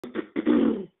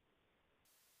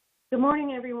Good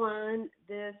morning, everyone.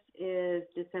 This is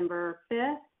December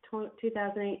 5th,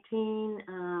 2018.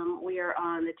 We are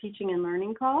on the teaching and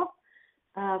learning call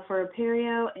for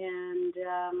Apereo, and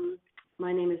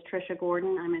my name is Tricia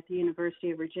Gordon. I'm at the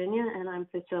University of Virginia, and I'm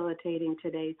facilitating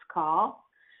today's call.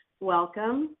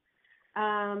 Welcome.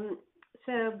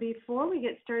 So before we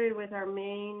get started with our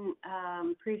main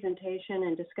presentation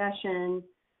and discussion,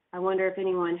 I wonder if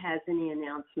anyone has any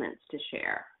announcements to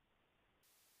share.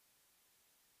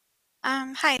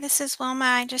 Hi, this is Wilma.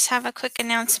 I just have a quick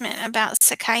announcement about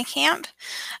Sakai Camp.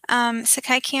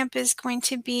 Sakai Camp is going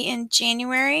to be in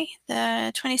January,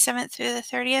 the 27th through the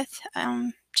 30th,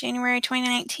 January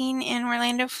 2019 in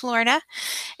Orlando, Florida.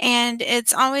 And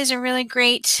it's always a really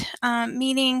great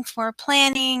meeting for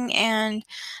planning and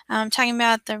talking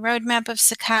about the roadmap of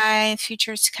Sakai,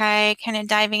 future of Sakai, kind of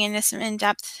diving into some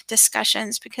in-depth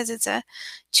discussions because it's a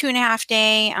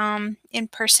 2.5-day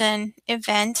in-person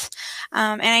event.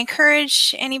 And I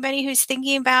encourage anybody who's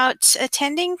thinking about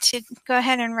attending to go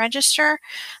ahead and register.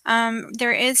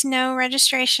 There is no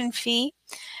registration fee.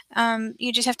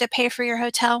 You just have to pay for your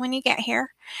hotel when you get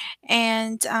here.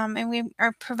 And we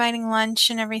are providing lunch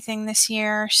and everything this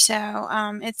year. So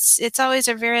it's always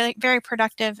a very, very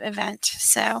productive event.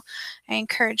 So I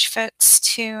encourage folks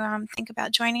to think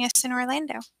about joining us in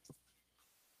Orlando.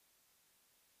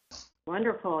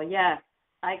 Wonderful. Yes,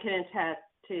 I can attest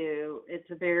to it's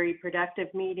a very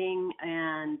productive meeting,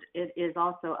 and it is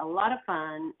also a lot of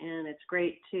fun, and it's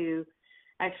great to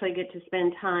actually get to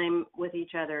spend time with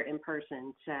each other in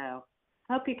person. So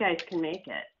hope you guys can make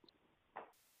it.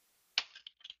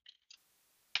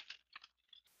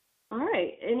 All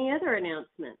right, any other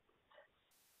announcements?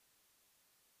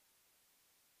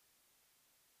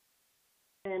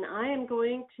 And I am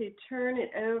going to turn it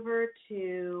over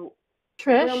to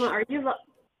Trish. Wilma. Are you,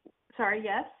 sorry,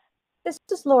 yes? This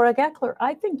is Laura Geckler.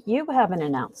 I think you have an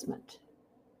announcement.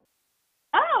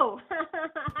 Oh,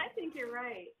 I think you're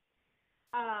right.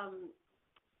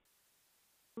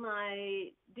 My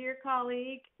dear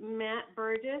colleague, Matt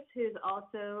Burgess, who's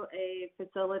also a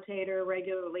facilitator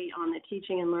regularly on the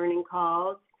teaching and learning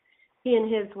calls, he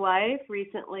and his wife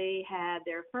recently had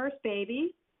their first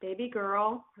baby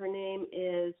girl. Her name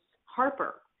is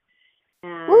Harper.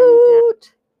 And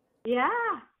yeah,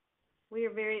 we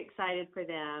are very excited for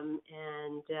them.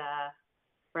 And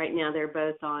right now they're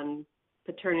both on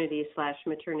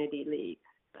paternity/maternity leave.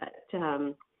 But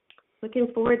looking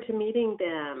forward to meeting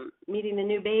them, meeting the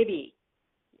new baby.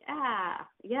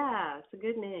 Yeah, it's a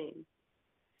good name.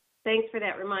 Thanks for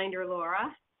that reminder,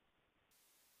 Laura.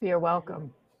 You're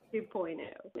welcome. 2.0,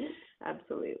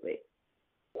 absolutely.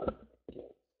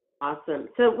 Awesome.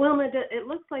 So, Wilma, it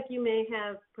looks like you may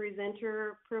have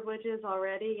presenter privileges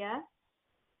already, yes?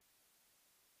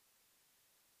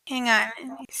 Hang on,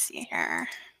 let me see here.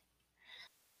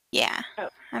 Yeah,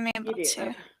 I'm able to.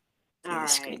 Okay. All right.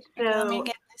 So let me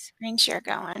get the screen share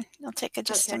going. It'll take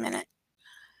just a minute.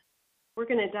 We're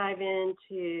going to dive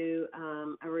into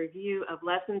a review of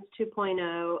Lessons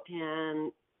 2.0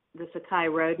 and the Sakai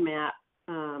roadmap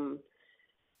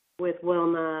with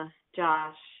Wilma,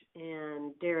 Josh,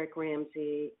 and Derek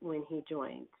Ramsey when he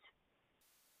joins.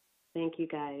 Thank you,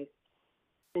 guys.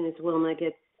 As soon as Wilma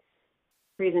gets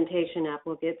presentation up,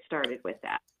 we'll get started with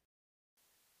that.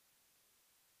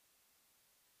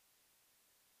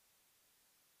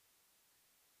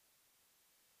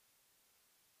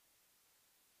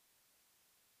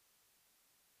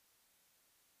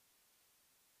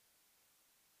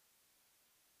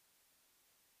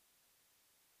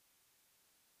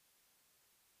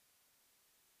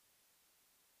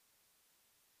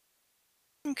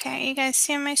 Okay, you guys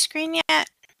see on my screen yet?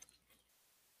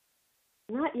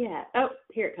 Not yet. Oh,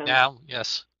 here it comes. Now,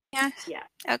 yes. Yes? Yeah.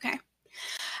 Okay.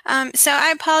 So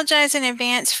I apologize in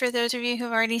advance for those of you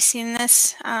who've already seen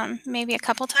this maybe a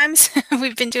couple times.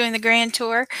 We've been doing the grand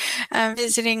tour,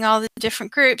 visiting all the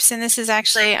different groups, and this is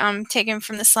actually taken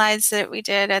from the slides that we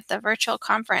did at the virtual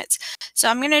conference. So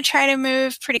I'm going to try to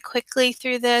move pretty quickly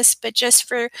through this, but just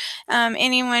for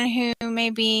anyone who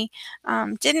maybe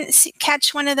didn't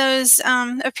catch one of those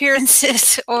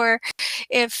appearances, or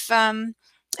if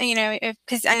you know,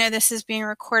 because I know this is being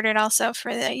recorded also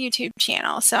for the YouTube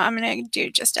channel. So I'm going to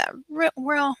do just a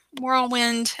real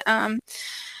whirlwind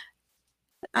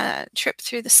trip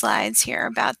through the slides here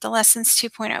about the Lessons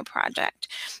 2.0 project.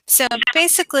 So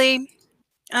basically,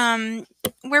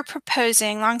 we're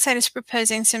proposing, Longsight is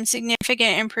proposing some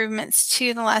significant improvements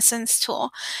to the Lessons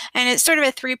tool. And it's sort of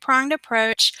a three-pronged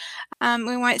approach.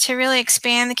 We want to really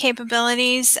expand the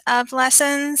capabilities of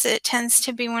Lessons. It tends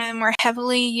to be one of the more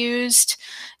heavily used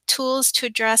tools to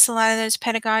address a lot of those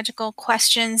pedagogical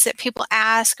questions that people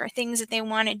ask or things that they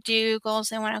want to do, goals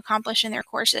they want to accomplish in their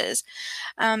courses.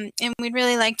 And we'd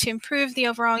really like to improve the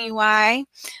overall UI,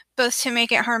 both to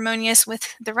make it harmonious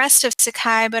with the rest of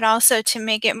Sakai, but also to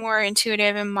make it more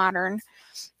intuitive and modern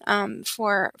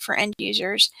for end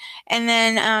users. And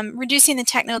then reducing the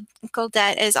technical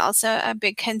debt is also a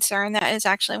big concern. That is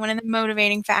actually one of the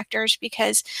motivating factors,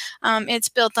 because it's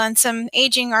built on some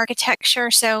aging architecture,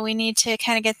 so we need to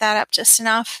kind of get that up just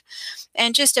enough.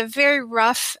 And just a very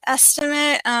rough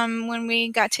estimate, when we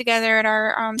got together at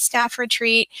our staff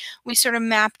retreat, we sort of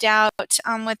mapped out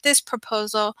what this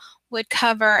proposal would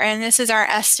cover, and this is our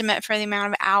estimate for the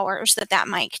amount of hours that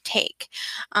might take.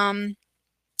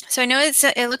 So I know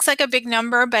it looks like a big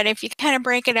number, but if you kind of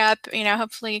break it up,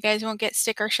 hopefully you guys won't get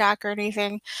sticker shock or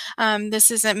anything.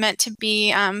 This isn't meant to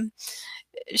be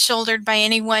shouldered by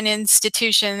any one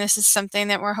institution. This is something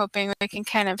that we're hoping we can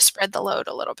kind of spread the load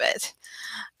a little bit.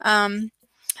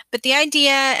 But the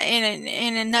idea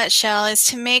in a nutshell is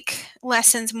to make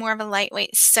lessons more of a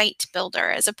lightweight site builder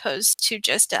as opposed to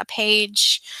just a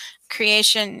page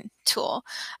creation tool.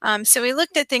 So we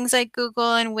looked at things like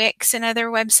Google and Wix and other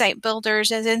website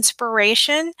builders as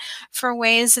inspiration for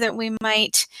ways that we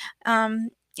might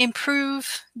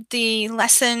improve the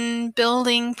lesson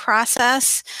building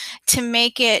process to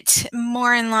make it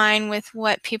more in line with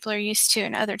what people are used to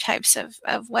in other types of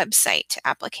website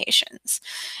applications.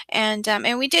 And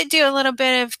we did do a little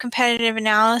bit of competitive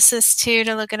analysis too,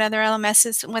 to look at other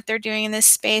LMSs and what they're doing in this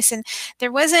space. And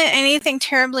there wasn't anything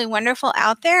terribly wonderful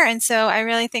out there. And so I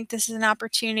really think this is an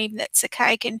opportunity that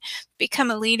Sakai can become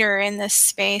a leader in this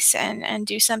space and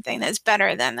do something that's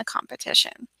better than the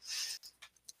competition.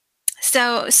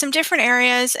 So some different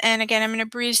areas, and again, I'm going to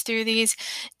breeze through these.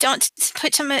 Don't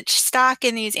put too much stock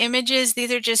in these images.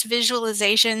 These are just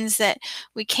visualizations that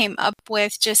we came up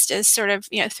with just as sort of,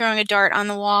 throwing a dart on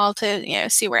the wall to,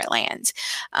 see where it lands.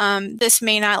 This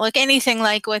may not look anything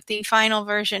like what the final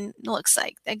version looks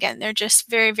like. Again, they're just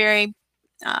very, very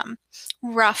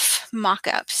rough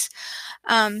mock-ups.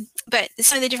 But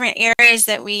some of the different areas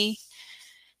that we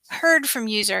heard from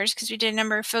users, because we did a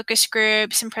number of focus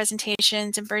groups and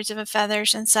presentations and birds of a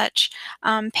feathers and such.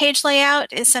 Page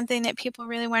layout is something that people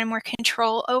really wanted more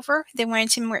control over. They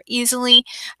wanted to more easily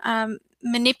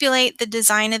manipulate the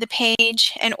design of the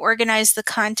page and organize the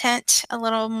content a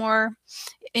little more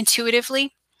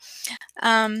intuitively.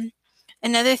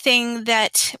 Another thing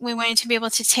that we wanted to be able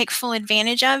to take full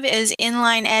advantage of is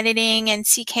inline editing and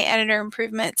CK editor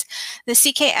improvements. The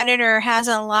CK editor has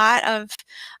a lot of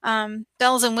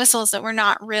bells and whistles that we're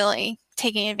not really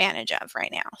taking advantage of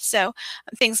right now. So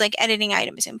things like editing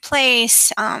items in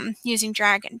place, using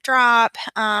drag and drop,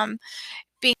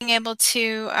 being able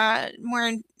to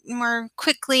more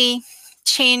quickly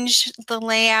change the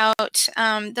layout,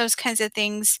 those kinds of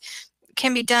things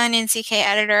can be done in CK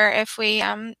Editor if we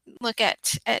look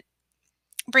at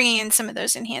bringing in some of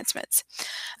those enhancements.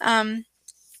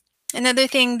 Another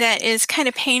thing that is kind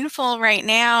of painful right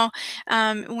now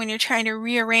when you're trying to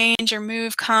rearrange or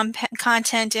move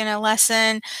content in a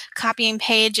lesson, copying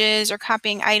pages or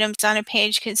copying items on a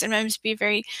page can sometimes be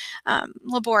very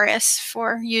laborious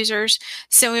for users.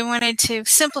 So we wanted to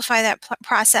simplify that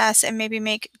process and maybe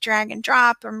make drag and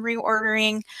drop and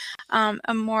reordering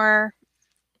a more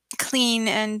clean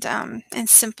and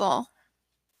simple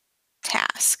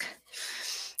task.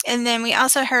 And then we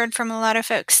also heard from a lot of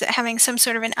folks that having some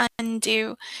sort of an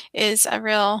undo is a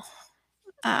real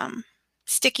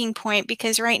sticking point,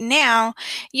 because right now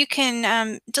you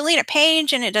can delete a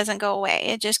page and it doesn't go away.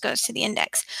 It just goes to the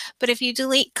index. But if you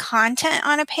delete content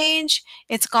on a page,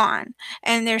 it's gone.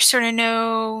 And there's sort of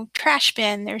no trash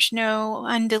bin. There's no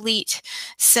undelete.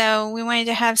 So we wanted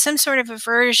to have some sort of a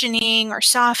versioning or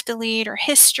soft delete or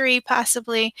history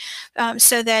possibly,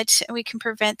 so that we can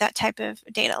prevent that type of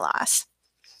data loss.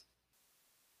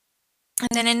 And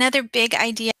then another big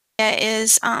idea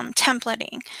is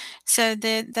templating. So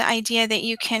the idea that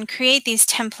you can create these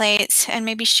templates and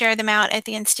maybe share them out at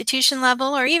the institution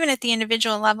level or even at the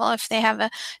individual level if they have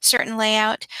a certain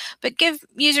layout, but give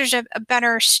users a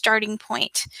better starting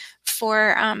point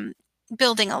for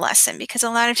building a lesson, because a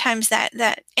lot of times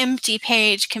that empty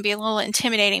page can be a little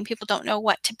intimidating. People don't know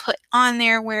what to put on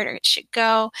there, where it should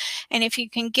go. And if you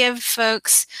can give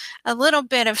folks a little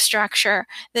bit of structure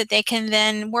that they can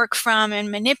then work from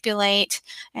and manipulate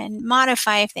and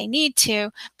modify if they need to,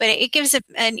 but it gives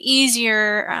an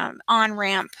easier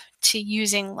on-ramp to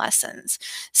using lessons.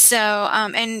 So,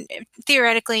 and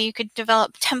theoretically, you could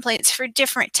develop templates for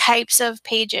different types of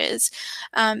pages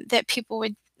that people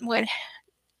would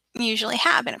usually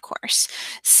have in a course.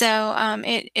 So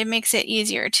it makes it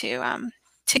easier to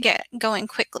to get going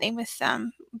quickly with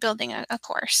building a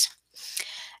course.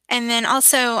 And then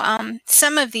also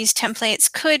some of these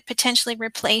templates could potentially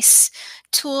replace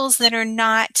tools that are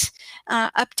not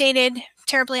updated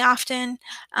terribly often,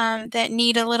 that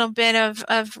need a little bit of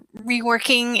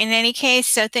reworking in any case.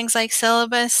 So things like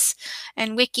syllabus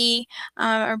and wiki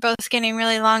are both getting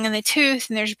really long in the tooth,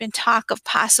 and there's been talk of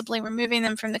possibly removing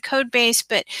them from the code base,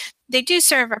 but they do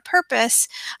serve a purpose.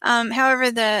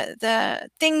 However, the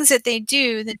things that they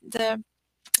do, the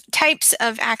types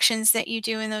of actions that you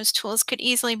do in those tools could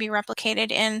easily be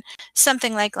replicated in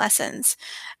something like lessons.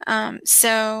 You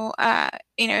know,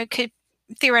 it could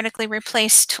theoretically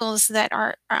replace tools that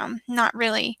are not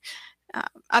really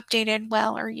updated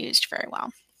well or used very well.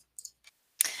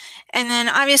 And then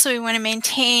obviously we want to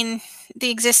maintain the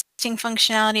existing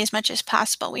functionality as much as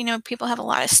possible. We know people have a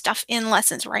lot of stuff in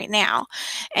lessons right now,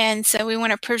 and so we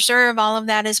want to preserve all of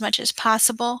that as much as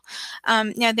possible.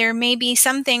 Now, there may be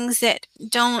some things that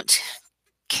don't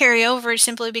carry over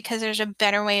simply because there's a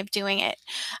better way of doing it,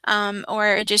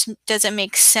 or it just doesn't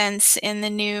make sense in the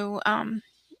new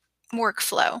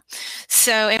workflow.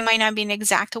 So it might not be an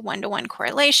exact one-to-one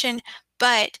correlation,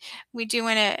 but we do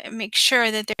want to make sure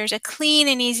that there's a clean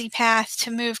and easy path to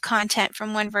move content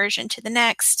from one version to the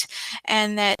next,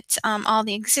 and that all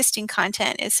the existing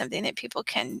content is something that people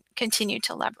can continue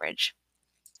to leverage.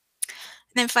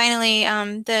 And then finally,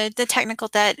 the technical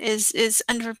debt is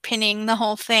underpinning the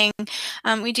whole thing.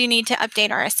 We do need to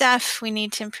update RSF. We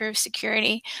need to improve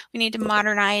security. We need to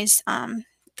modernize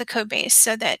the code base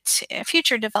so that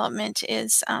future development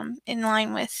is in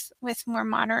line with more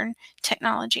modern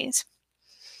technologies.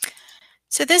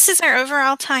 So this is our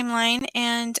overall timeline,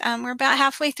 and we're about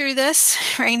halfway through this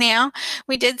right now.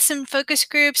 We did some focus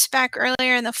groups back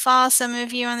earlier in the fall. Some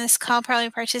of you on this call probably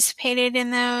participated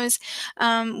in those.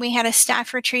 We had a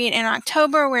staff retreat in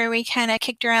October where we kind of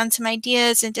kicked around some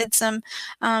ideas and did some,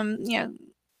 you know,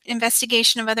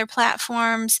 investigation of other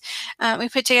platforms. We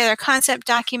put together a concept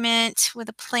document with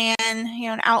a plan, you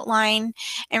know, an outline,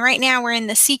 and right now we're in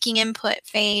the seeking input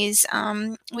phase.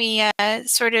 We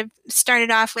sort of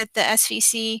started off with the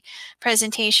SVC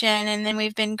presentation, and then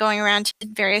we've been going around to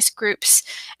various groups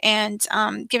and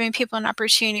giving people an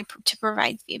opportunity to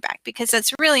provide feedback, because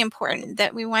that's really important,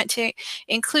 that we want to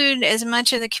include as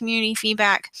much of the community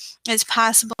feedback as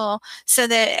possible so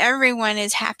that everyone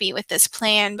is happy with this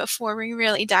plan before we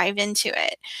really dive into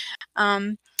it.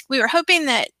 We were hoping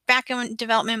that backend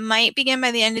development might begin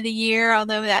by the end of the year,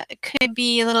 although that could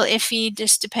be a little iffy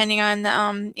just depending on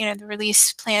the, you know, the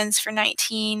release plans for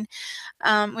 19,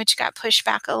 which got pushed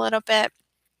back a little bit.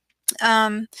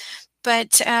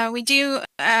 But we do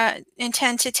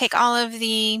intend to take all of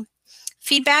the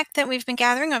feedback that we've been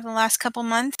gathering over the last couple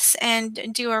months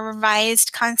and do a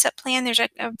revised concept plan. There's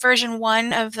a version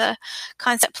 1 of the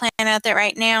concept plan out there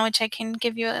right now, which I can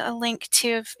give you a link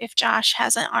to if Josh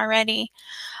hasn't already.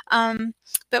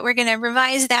 But we're going to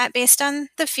revise that based on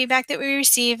the feedback that we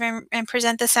receive and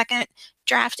present the second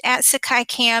draft at Sakai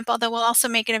Camp, although we'll also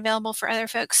make it available for other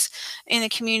folks in the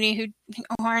community who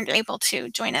aren't able to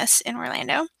join us in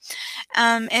Orlando.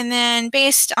 And then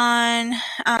based on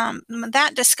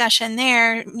that discussion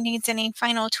there, needs any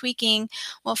final tweaking,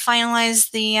 we'll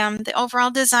finalize the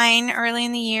overall design early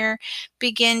in the year,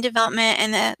 begin development,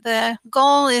 and the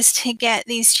goal is to get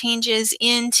these changes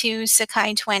into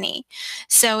Sakai 20.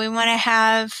 So we want to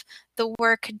have the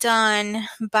work done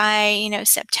by, you know,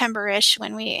 September-ish,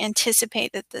 when we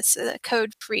anticipate that this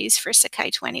code freeze for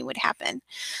Sakai 20 would happen,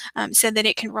 so that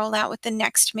it can roll out with the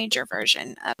next major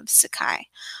version of Sakai.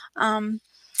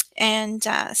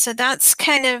 So that's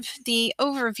kind of the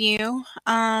overview.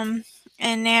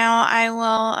 And now I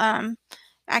will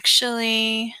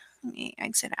actually, let me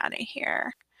exit out of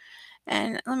here.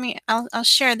 And I'll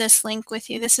share this link with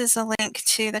you. This is a link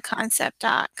to the concept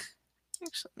doc.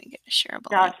 Actually, let me get a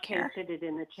shareable Josh link here. pasted it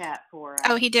in the chat for us.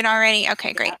 Oh, he did already?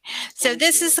 Okay, great. Yeah, so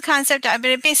this is the concept, but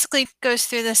it basically goes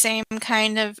through the same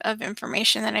kind of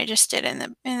information that I just did in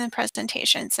the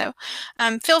presentation. So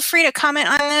feel free to comment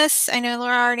on this. I know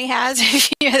Laura already has, a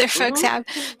few other folks have.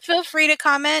 Feel free to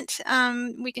comment.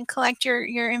 We can collect your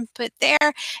input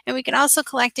there, and we can also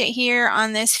collect it here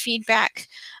on this feedback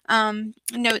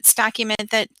notes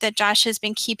document that Josh has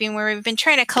been keeping, where we've been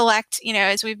trying to collect, you know,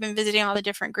 as we've been visiting all the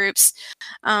different groups,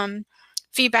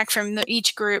 feedback from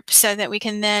each group, so that we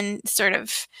can then sort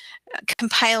of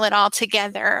compile it all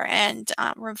together and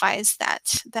revise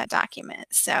that document.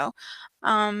 So,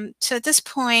 so at this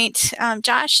point,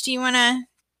 Josh, do you want to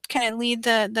kind of lead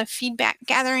the feedback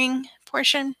gathering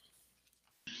portion?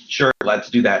 Sure, let's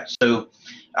do that. So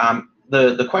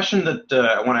the question that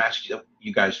I want to ask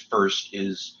you guys first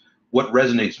is, what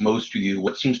resonates most to you,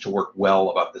 what seems to work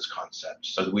well about this concept.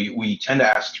 So we tend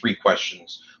to ask three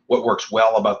questions: what works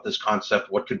well about this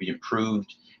concept, what could be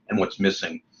improved, and what's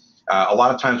missing. A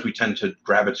lot of times we tend to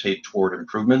gravitate toward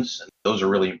improvements, and those are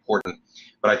really important.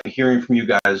 But I think hearing from you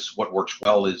guys what works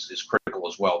well is critical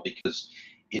as well, because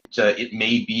it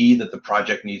may be that the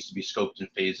project needs to be scoped in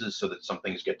phases so that some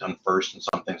things get done first and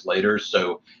some things later.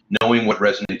 So knowing what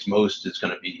resonates most is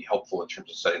going to be helpful in terms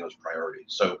of setting those priorities.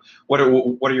 So what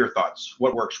are your thoughts?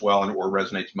 What works well and or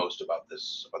resonates most about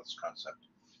this concept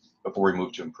before we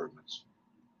move to improvements?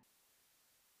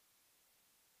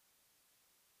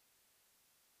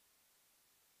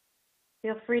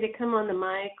 Feel free to come on the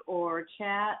mic or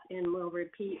chat, and we'll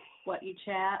repeat what you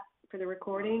chat for the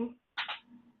recording.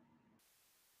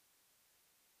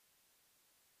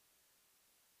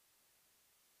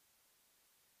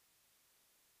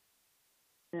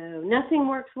 So nothing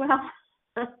works well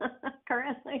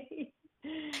currently.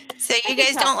 So you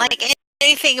guys don't like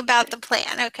anything about the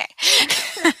plan, okay?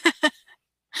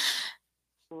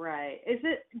 Right.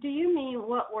 Do you mean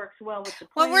what works well with the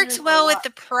plan? What works well with the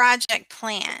project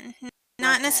plan?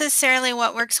 Not necessarily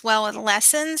what works well with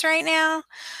lessons right now.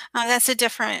 That's a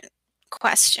different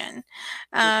question.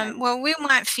 What we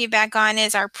want feedback on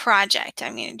is our project.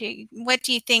 I mean, what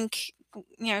do you think,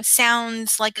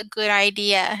 sounds like a good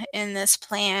idea in this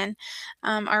plan?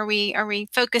 Are we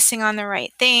focusing on the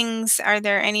right things? Are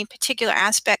there any particular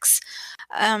aspects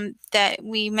that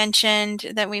we mentioned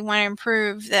that we want to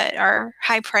improve that are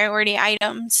high priority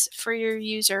items for your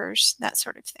users, that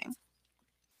sort of thing?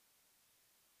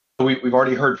 We've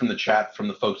already heard from the chat from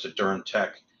the folks at Durham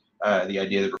Tech, the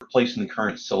idea that replacing the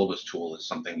current syllabus tool is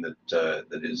something that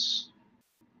that is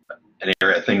an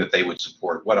area, a thing that they would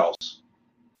support. What else?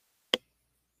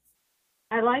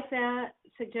 I like that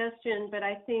suggestion, but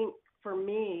I think for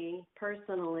me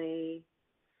personally,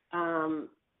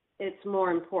 it's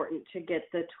more important to get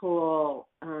the tool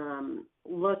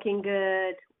looking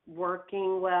good,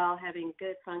 working well, having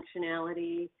good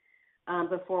functionality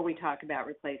before we talk about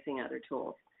replacing other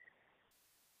tools.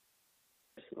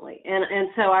 Personally, and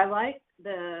so I like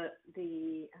the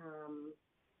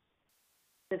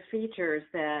features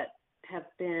that have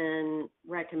been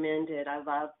recommended. I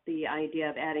love the idea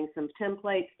of adding some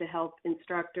templates to help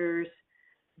instructors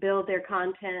build their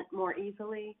content more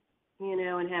easily,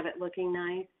 and have it looking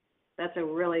nice. That's a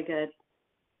really good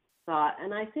thought.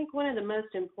 And I think one of the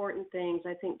most important things,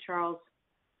 I think Charles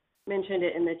mentioned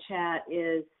it in the chat,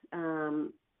 is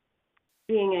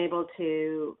being able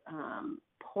to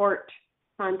port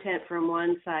content from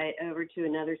one site over to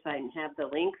another site and have the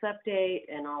links update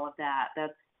and all of that.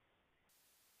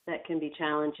 That can be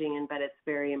challenging, but it's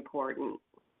very important.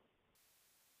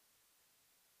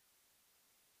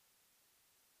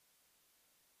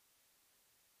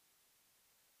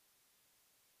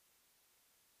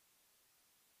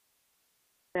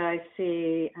 So I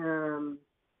see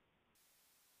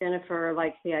Jennifer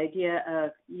likes the idea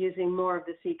of using more of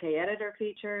the CK editor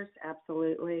features.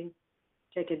 Absolutely.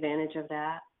 Take advantage of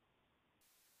that.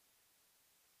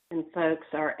 And folks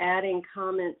are adding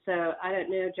comments. So I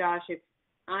don't know, Josh, if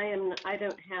I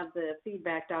don't have the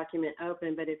feedback document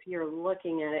open, but if you're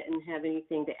looking at it and have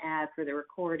anything to add for the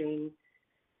recording.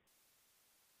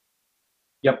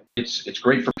 Yep, it's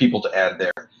great for people to add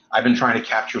there. I've been trying to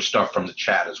capture stuff from the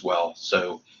chat as well,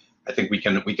 so I think we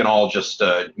can all just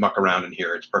muck around in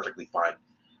here. It's perfectly fine.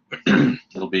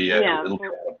 It'll be a lot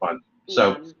of fun.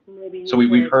 So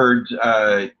we've heard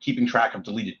keeping track of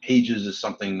deleted pages is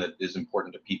something that is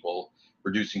important to people,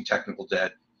 reducing technical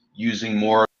debt, using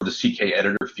more of the CK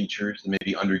editor features that may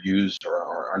be underused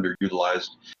or underutilized.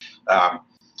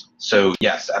 So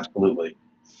yes, absolutely.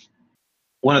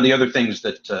 One of the other things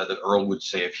that Earl would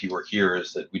say if he were here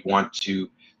is that we'd want to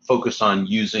focus on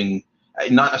using,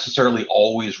 not necessarily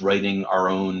always writing our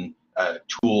own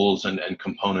tools and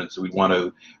components. We want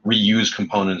to reuse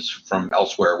components from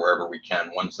elsewhere wherever we can,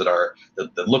 ones that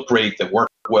look great, that work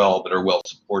well, that are well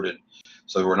supported,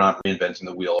 so that we're not reinventing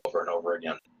the wheel over and over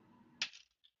again.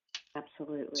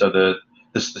 Absolutely. So the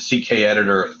CK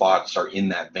editor thoughts are in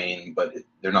that vein, but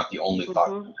they're not the only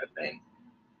thoughts in that vein.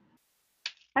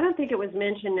 I don't think it was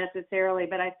mentioned necessarily,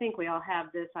 but I think we all have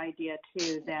this idea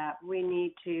too, that we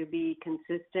need to be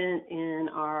consistent in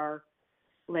our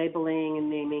labeling and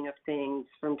naming of things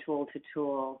from tool to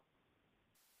tool.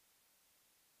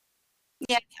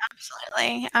 Yeah,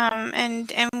 absolutely. And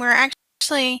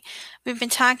we've been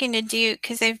talking to Duke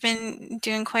because they've been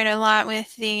doing quite a lot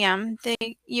with the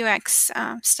UX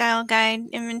style guide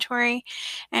inventory,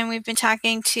 and we've been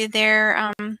talking to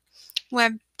their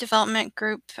web development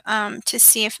group to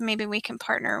see if maybe we can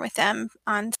partner with them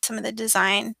on some of the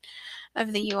design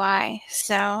of the UI.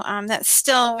 So that's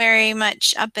still very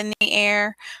much up in the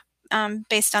air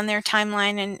based on their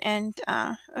timeline and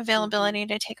availability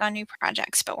to take on new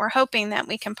projects. But we're hoping that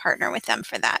we can partner with them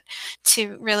for that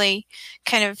to really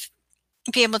kind of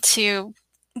be able to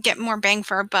get more bang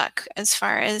for our buck as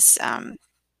far as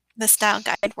the style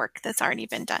guide work that's already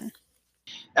been done.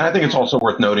 And I think it's also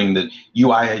worth noting that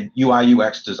UI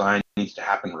UX design needs to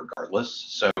happen regardless.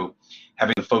 So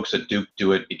having the folks at Duke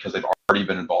do it because they've already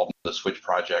been involved in the Switch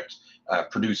project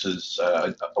produces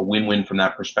a win-win from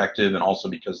that perspective, and also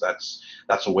because that's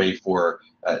a way for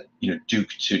Duke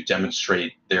to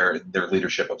demonstrate their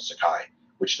leadership of Sakai,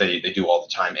 which they do all the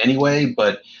time anyway.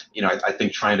 But I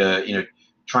think trying to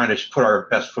put our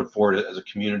best foot forward as a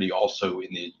community also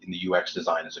in the UX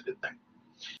design is a good thing.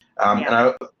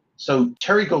 So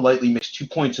Terry Golightly makes 2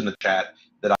 points in the chat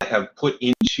that I have put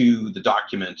into the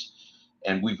document,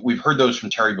 and we've heard those from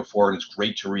Terry before, and it's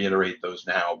great to reiterate those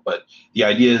now. But the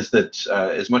idea is that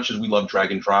as much as we love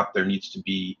drag and drop, there needs to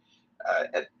be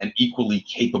an equally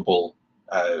capable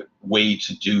way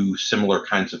to do similar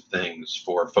kinds of things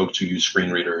for folks who use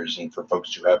screen readers and for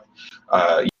folks who have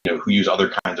who use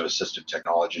other kinds of assistive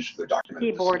technologies for their document.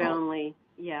 Keyboard only,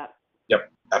 yeah.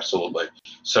 Yep, absolutely.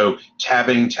 So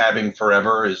tabbing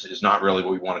forever is not really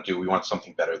what we want to do. We want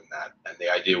something better than that, and the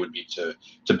idea would be to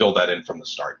build that in from the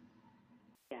start.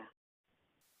 Yeah.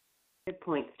 Good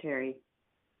points, Terry.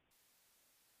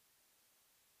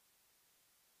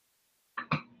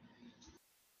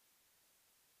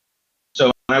 So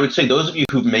I would say those of you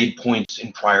who've made points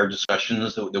in prior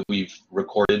discussions that we've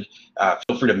recorded,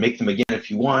 feel free to make them again if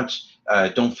you want.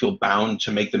 Don't feel bound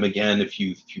to make them again if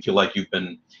you feel like you've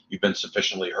been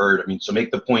sufficiently heard. I mean, so make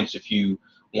the points if you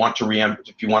want to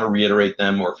reiterate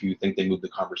them, or if you think they move the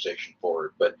conversation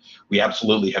forward. But we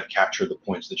absolutely have captured the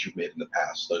points that you've made in the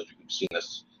past. Those who've seen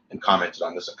this and commented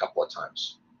on this a couple of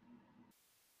times.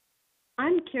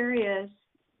 I'm curious.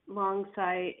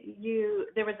 Alongside you,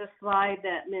 there was a slide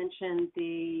that mentioned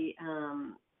the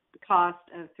cost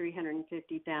of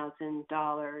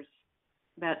 $350,000,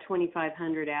 about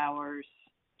 2,500 hours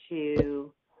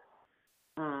to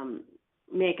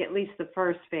make at least the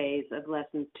first phase of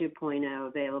Lessons 2.0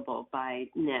 available by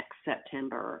next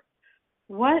September.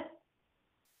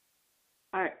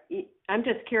 I'm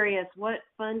just curious, what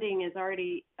funding is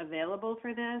already available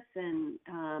for this, and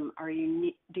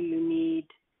do you need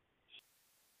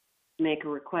make a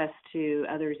request to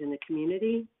others in the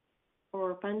community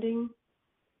for funding?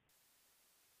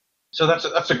 So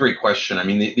that's a great question. I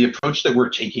mean, the approach that we're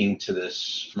taking to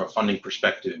this from a funding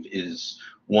perspective is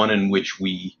one in which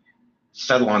we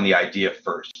settle on the idea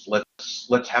first.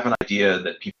 Let's have an idea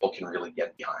that people can really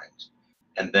get behind,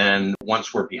 and then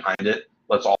once we're behind it,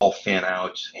 let's all fan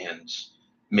out and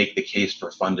make the case for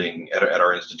funding at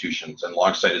our institutions. And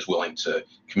Longsight is willing to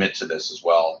commit to this as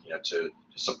well, to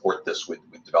support this with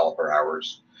developer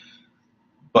hours.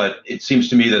 But it seems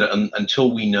to me that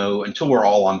until we're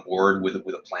all on board with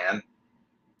a plan,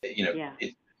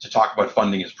 to talk about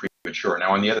funding is premature.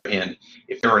 Now, on the other hand,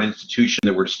 if there were an institution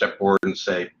that were to step forward and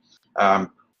say,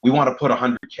 we want to put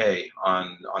 $100K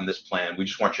on this plan, we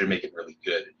just want you to make it really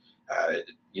good,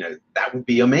 that would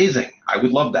be amazing. I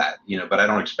would love that, but I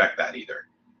don't expect that either.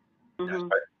 Mm-hmm.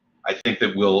 I think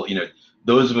that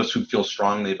those of us who feel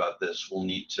strongly about this will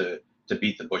need to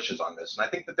beat the bushes on this. And I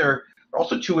think that there are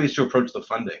also 2 ways to approach the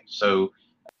funding. So,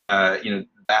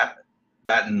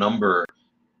 that number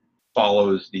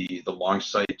follows the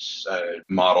Longsight's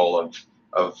model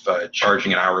of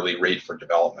charging an hourly rate for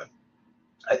development.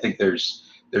 I think there's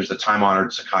the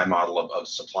time-honored Sakai model of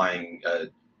supplying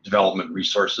development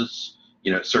resources.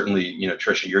 Certainly,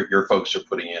 Tricia, your folks are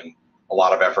putting in a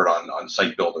lot of effort on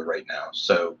Site Builder right now.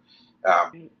 So,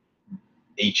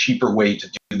 a cheaper way to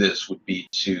do this would be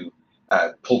to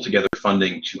pull together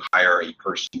funding to hire a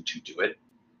person to do it,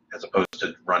 as opposed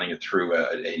to running it through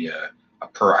a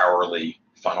per hourly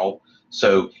funnel.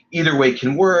 So either way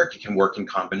can work. It can work in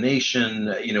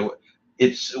combination.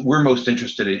 We're most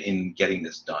interested in getting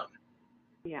this done.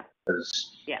 Yeah.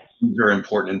 Because these are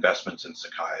important investments in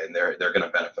Sakai, and they're going to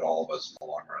benefit all of us in the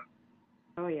long run.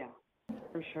 Oh yeah,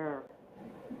 for sure.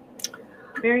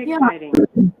 Very exciting.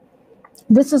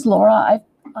 This is Laura.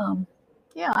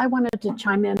 I wanted to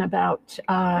chime in about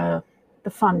the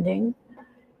funding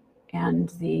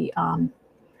and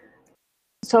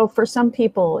so for some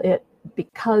people,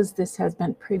 because this has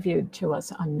been previewed to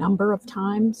us a number of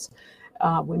times,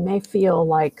 we may feel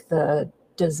like the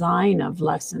design of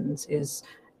lessons is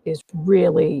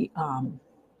really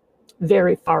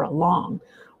very far along,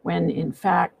 when in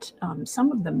fact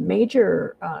some of the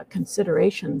major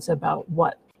considerations about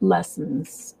what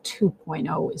Lessons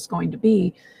 2.0 is going to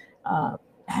be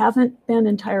haven't been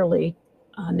entirely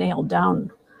nailed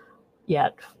down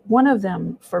yet. One of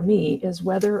them for me is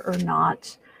whether or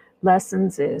not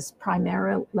Lessons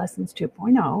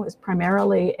 2.0 is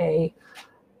primarily a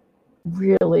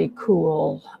really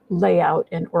cool layout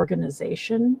and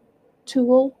organization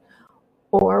tool,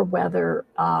 or whether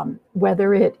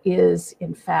it is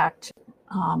in fact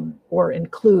or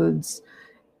includes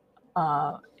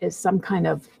is some kind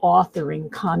of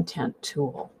authoring content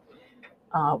tool,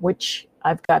 which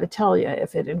I've got to tell you,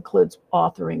 if it includes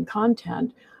authoring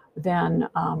content, then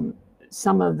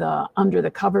some of the under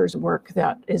the covers work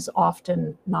that is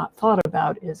often not thought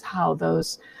about is how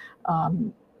those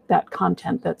that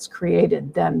content that's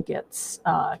created then gets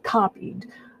copied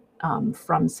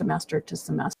from semester to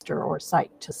semester or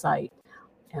site to site.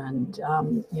 And,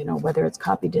 whether it's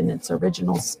copied in its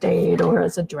original state or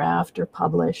as a draft or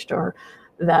published or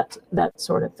that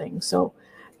sort of thing. So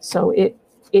it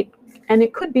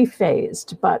could be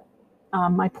phased, but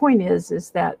my point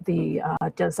is that the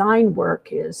design work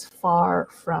is far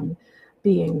from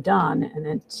being done. And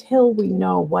until we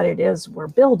know what it is we're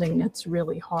building, it's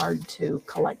really hard to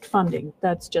collect funding.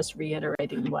 That's just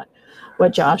reiterating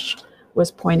what Josh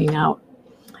was pointing out.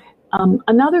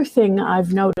 Another thing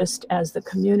I've noticed as the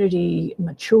community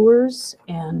matures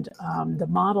and the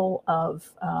model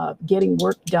of getting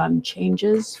work done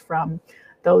changes from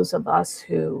those of us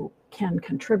who can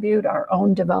contribute our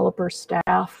own developer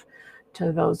staff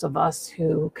to those of us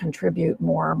who contribute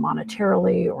more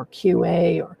monetarily or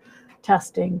QA or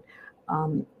testing,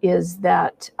 is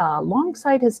that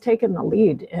Longsight has taken the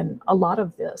lead in a lot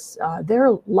of this.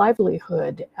 Their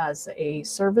livelihood as a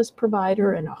service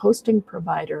provider and a hosting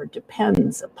provider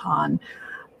depends upon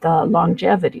the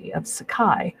longevity of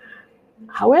Sakai.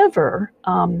 However,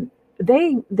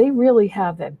 they really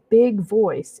have a big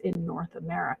voice in North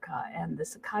America, and the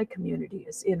Sakai community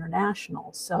is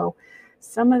international. So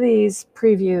some of these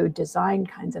preview design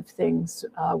kinds of things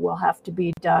will have to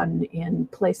be done in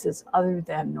places other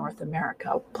than North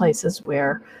America, places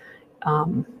where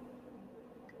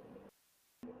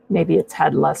maybe it's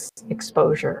had less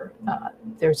exposure.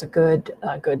 There's a good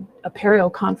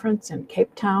Apereo conference in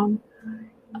Cape Town.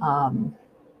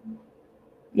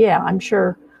 Yeah, I'm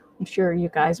sure you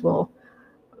guys will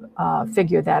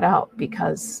figure that out,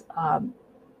 because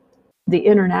the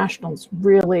internationals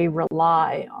really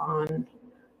rely on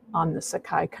the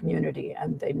Sakai community,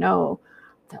 and they know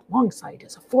that Longsight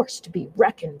is a force to be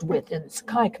reckoned with in the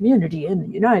Sakai community in the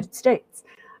United States.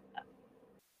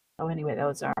 So anyway,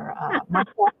 those are my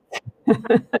thoughts.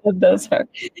 those are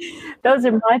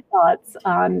my thoughts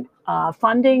on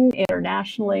funding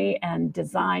internationally and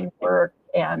design work,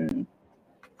 and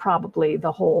probably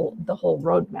the whole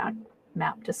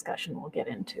roadmap discussion we'll get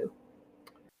into.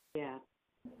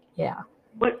 Yeah.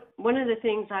 One of the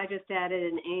things I just added,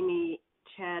 and Amy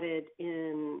chatted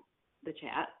in the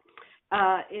chat,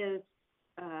 is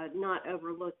not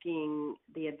overlooking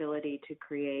the ability to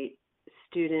create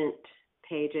student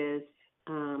pages.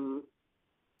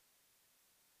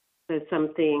 So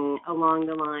something along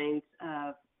the lines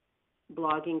of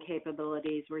blogging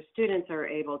capabilities where students are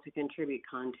able to contribute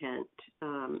content,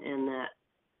 and that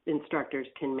instructors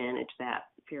can manage that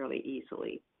fairly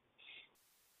easily.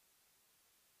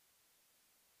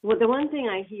 Well, the one thing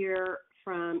I hear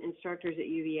from instructors at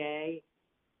UVA,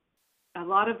 a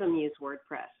lot of them use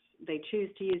WordPress. They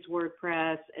choose to use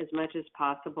WordPress as much as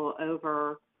possible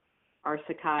over our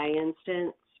Sakai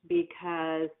instance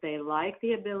because they like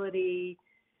the ability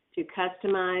to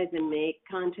customize and make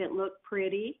content look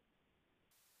pretty.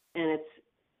 And it's,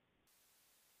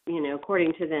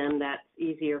 according to them, that's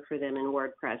easier for them in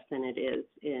WordPress than it is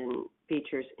in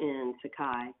features in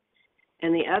Sakai.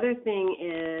 And the other thing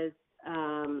is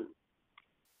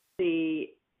the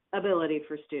ability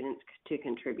for students to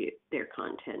contribute their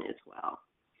content as well.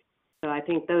 So I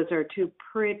think those are two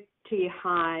pretty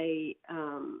high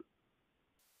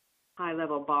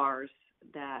level bars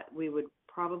that we would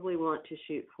probably want to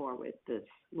shoot for with this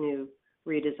new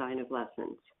redesign of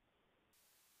lessons.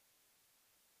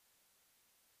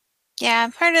 Yeah,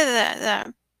 part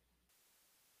of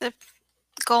the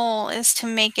goal is to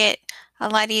make it a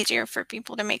lot easier for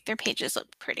people to make their pages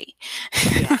look pretty.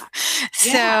 Yeah.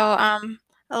 So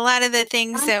a lot of the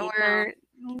things that we're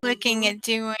looking at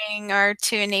doing are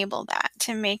to enable that,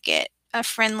 to make it a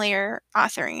friendlier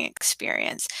authoring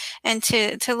experience. And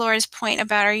to Laura's point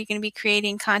about, are you going to be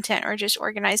creating content or just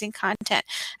organizing content?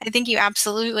 I think you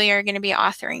absolutely are going to be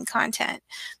authoring content,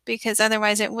 because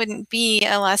otherwise it wouldn't be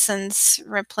a lessons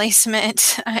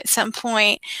replacement at some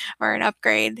point or an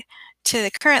upgrade to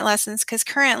the current lessons, because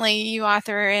currently you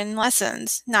author in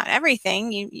lessons, not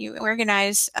everything. You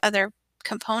organize other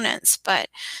components, but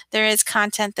there is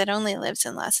content that only lives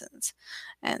in lessons.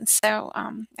 And so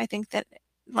I think that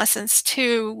Lessons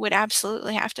 2 would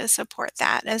absolutely have to support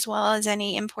that, as well as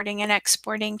any importing and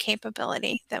exporting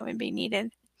capability that would be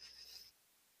needed.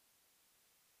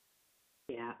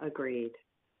 Yeah, agreed.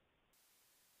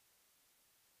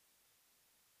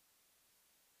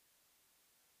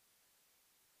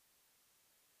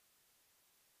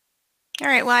 All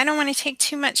right, well, I don't want to take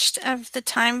too much of the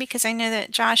time because I know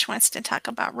that Josh wants to talk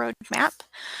about roadmap.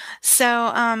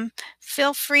 So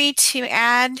feel free to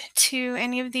add to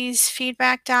any of these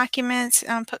feedback documents,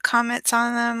 put comments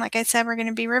on them. Like I said, we're going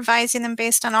to be revising them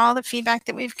based on all the feedback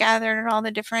that we've gathered at all the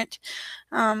different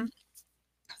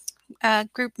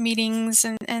group meetings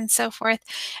and so forth.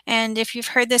 And if you've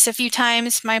heard this a few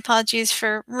times, my apologies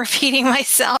for repeating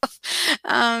myself.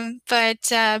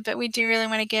 But we do really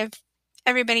want to give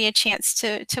everybody a chance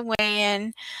to weigh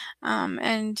in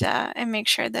and make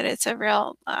sure that it's a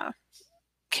real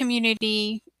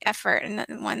community effort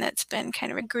and one that's been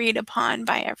kind of agreed upon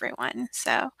by everyone.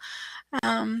 So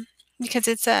because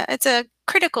it's a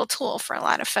critical tool for a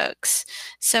lot of folks,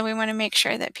 so we want to make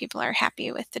sure that people are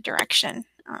happy with the direction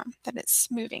that it's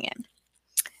moving in.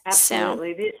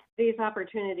 Absolutely. So, these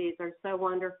opportunities are so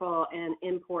wonderful and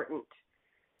important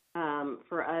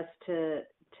for us to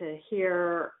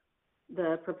hear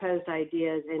the proposed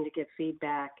ideas and to give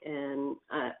feedback. And,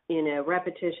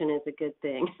 repetition is a good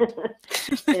thing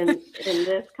in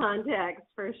this context,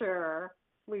 for sure.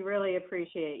 We really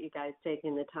appreciate you guys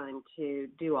taking the time to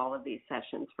do all of these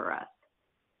sessions for us.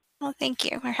 Well, thank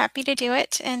you. We're happy to do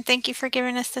it. And thank you for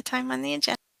giving us the time on the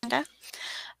agenda.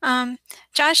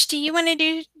 Josh, do you want to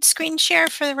do screen share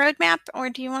for the roadmap, or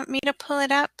do you want me to pull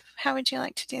it up? How would you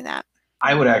like to do that?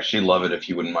 I would actually love it if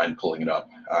you wouldn't mind pulling it up.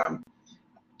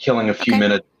 Killing a few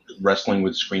minutes wrestling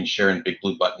with screen share and Big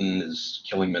Blue Button is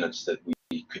killing minutes that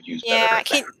we could use better.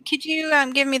 Yeah, could you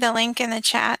give me the link in the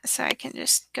chat so I can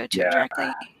just go to it directly?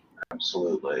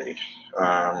 Absolutely.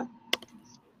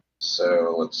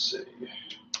 So let's see.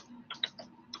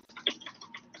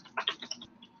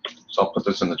 So I'll put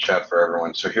this in the chat for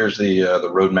everyone. So here's the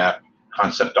roadmap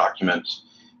concept document,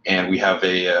 and we have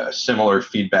a similar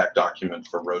feedback document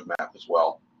for roadmap as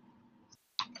well.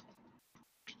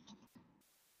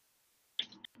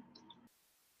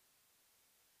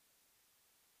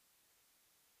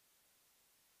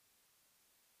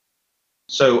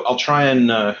 So I'll try and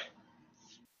there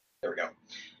we go.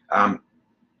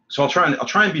 So I'll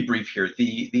try and be brief here.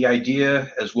 The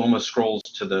idea, as Wilma scrolls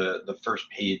to the first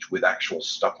page with actual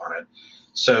stuff on it.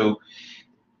 So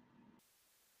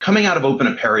coming out of Open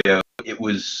Apereo, there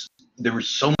was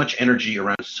so much energy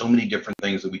around so many different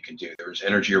things that we could do. There was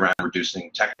energy around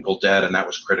reducing technical debt, and that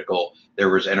was critical. There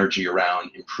was energy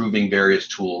around improving various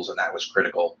tools, and that was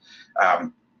critical.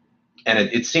 And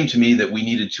it seemed to me that we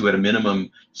needed to, at a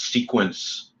minimum,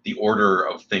 sequence the order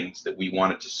of things that we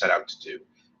wanted to set out to do.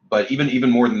 But even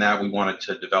more than that,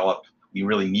 we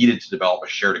really needed to develop a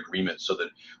shared agreement so that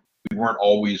we weren't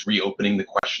always reopening the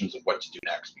questions of what to do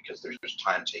next, because there's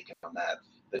time taken on that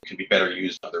can be better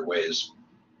used in other ways.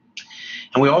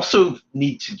 And we also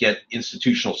need to get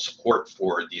institutional support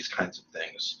for these kinds of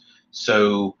things.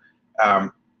 So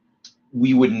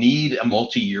we would need a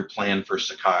multi-year plan for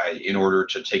Sakai in order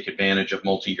to take advantage of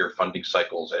multi-year funding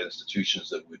cycles at institutions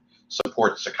that would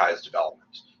support Sakai's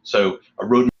development. So a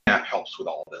roadmap helps with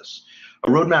all of this. A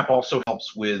roadmap also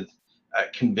helps with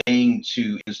conveying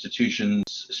to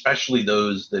institutions, especially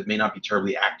those that may not be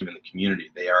terribly active in the community.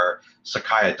 They are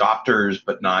Sakai adopters,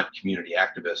 but not community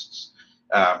activists.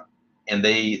 And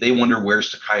they wonder where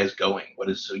Sakai is going. What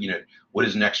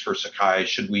is next for Sakai?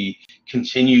 Should we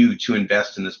continue to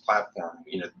invest in this platform?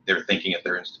 They're thinking at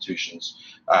their institutions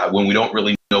when we don't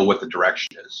really know what the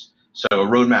direction is. So a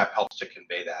roadmap helps to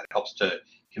convey that. It helps to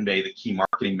convey the key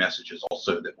marketing messages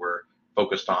also that we're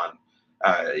focused on.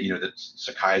 That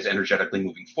Sakai is energetically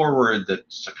moving forward, that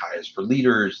Sakai is for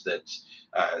leaders, that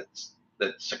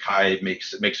Sakai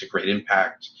makes a great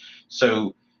impact.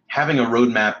 So having a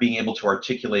roadmap, being able to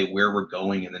articulate where we're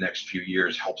going in the next few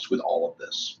years helps with all of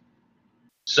this.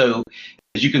 So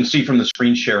as you can see from the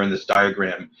screen share in this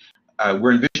diagram,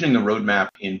 we're envisioning the roadmap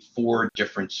in 4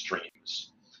 different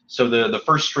streams. So the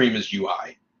first stream is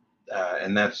UI,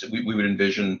 and that's we would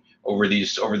envision over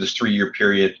this 3-year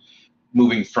period,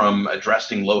 moving from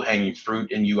addressing low-hanging fruit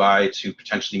in UI to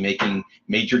potentially making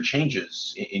major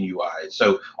changes in UI.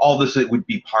 So all this would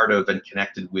be part of and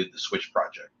connected with the Switch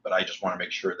project, but I just want to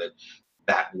make sure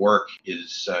that work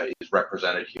is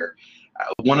represented here.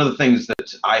 One of the things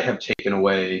that I have taken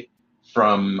away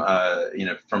from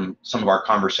from some of our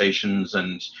conversations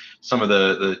and some of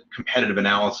the competitive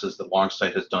analysis that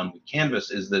Longsight has done with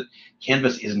Canvas is that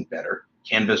Canvas isn't better.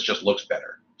 Canvas just looks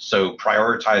better. So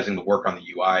prioritizing the work on the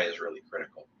UI is really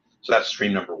critical. So that's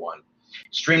stream number one.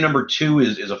 Stream number two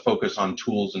is a focus on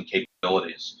tools and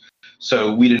capabilities.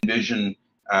 So we'd envision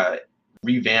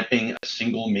revamping a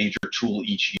single major tool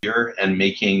each year and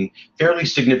making fairly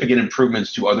significant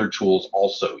improvements to other tools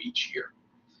also each year.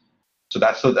 So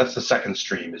that's the second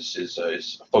stream is a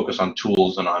focus on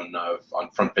tools and on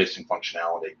front-facing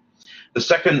functionality.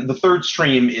 The third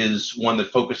stream is one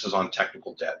that focuses on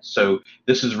technical debt. So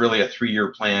this is really a 3-year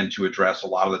plan to address a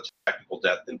lot of the technical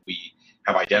debt that we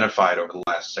have identified over the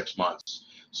last 6 months.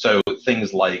 So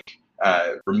things like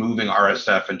removing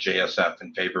RSF and JSF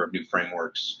in favor of new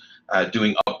frameworks,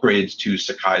 doing upgrades to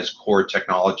Sakai's core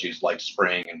technologies like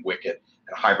Spring and Wicket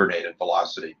and Hibernate and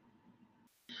Velocity.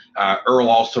 Earl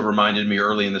also reminded me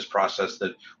early in this process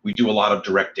that we do a lot of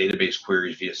direct database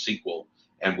queries via SQL,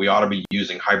 and we ought to be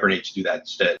using Hibernate to do that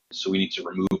instead. So we need to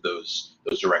remove those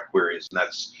direct queries, and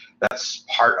that's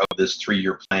part of this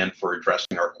 3-year plan for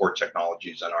addressing our core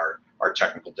technologies and our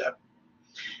technical debt.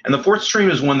 And the fourth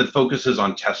stream is one that focuses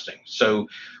on testing. So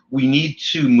we need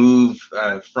to move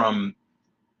from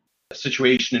a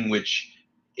situation in which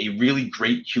a really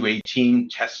great QA team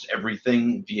tests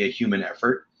everything via human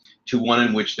effort to one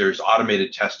in which there's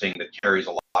automated testing that carries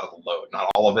a lot of the load. Not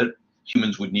all of it.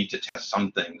 Humans would need to test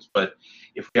some things, but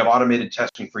if we have automated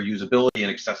testing for usability and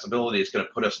accessibility, it's going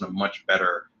to put us in a much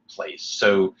better place.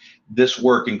 So this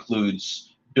work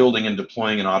includes building and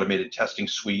deploying an automated testing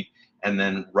suite and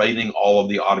then writing all of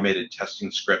the automated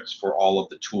testing scripts for all of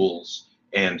the tools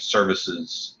and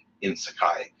services in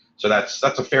Sakai. So that's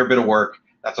a fair bit of work.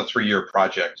 That's a 3-year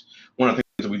project. One of the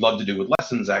things that we'd love to do with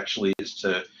lessons actually is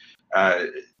to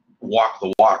walk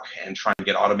the walk and try and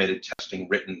get automated testing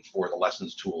written for the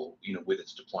lessons tool, with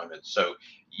its deployment. So,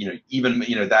 even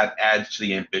that adds to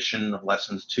the ambition of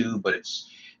lessons 2, but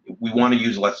we want to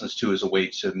use lessons 2 as a way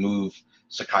to move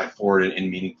Sakai forward in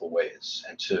meaningful ways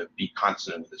and to be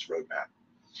consonant with its roadmap.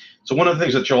 So one of the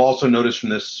things that you'll also notice from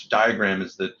this diagram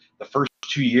is that the first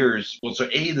 2 years, this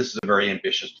is a very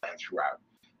ambitious plan throughout.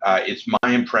 It's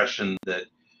my impression that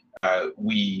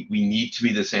we need to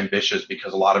be this ambitious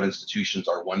because a lot of institutions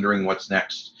are wondering what's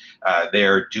next.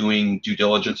 They're doing due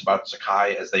diligence about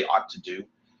Sakai as they ought to do.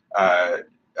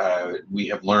 We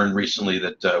have learned recently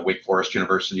that Wake Forest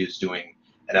University is doing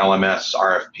an LMS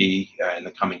RFP in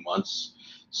the coming months.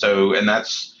 So, and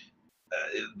that's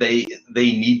they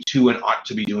need to and ought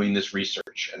to be doing this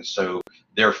research, and so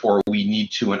therefore we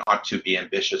need to and ought to be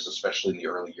ambitious, especially in the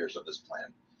early years of this plan.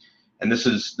 And this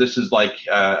is like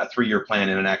a 3-year plan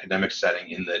in an academic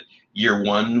setting, in that year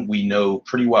 1 we know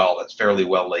pretty well, that's fairly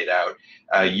well laid out.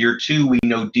 Year 2 we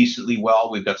know decently well,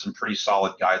 we've got some pretty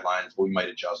solid guidelines, but we might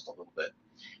adjust a little bit.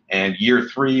 And year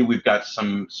 3 we've got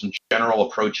some general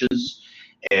approaches,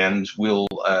 and we'll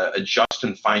adjust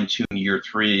and fine-tune year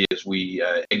 3 as we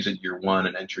exit year 1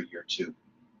 and enter year 2.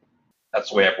 That's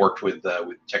the way I've worked with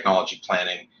technology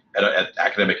planning at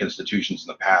academic institutions in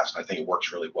the past, and I think it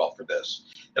works really well for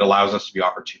this. It allows us to be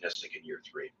opportunistic in year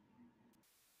 3.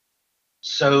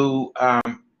 So,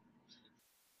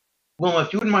 Wilma,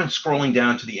 if you wouldn't mind scrolling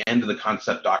down to the end of the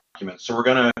concept document. So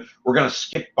we're gonna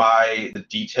skip by the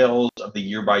details of the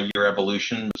year-by-year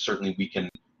evolution. Certainly, we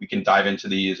can dive into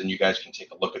these, and you guys can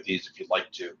take a look at these if you'd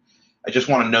like to. I just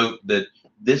want to note that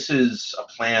this is a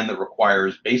plan that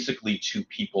requires basically 2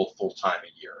 people full-time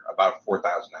a year, about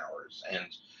 4,000 hours, and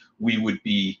we would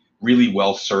be really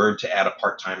well served to add a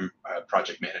part-time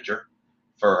project manager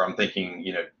for, I'm thinking,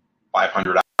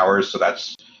 500 hours. So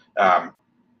that's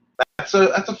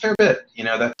a fair bit.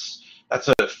 That's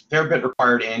a fair bit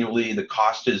required annually. The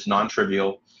cost is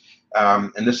non-trivial,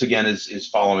 and this again is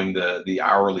following the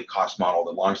hourly cost model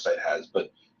that Longsight has,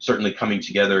 but certainly coming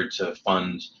together to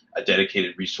fund a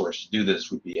dedicated resource to do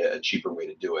this would be a cheaper way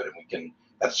to do it, and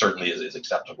that certainly is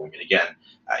acceptable. I mean, again,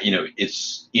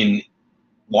 it's in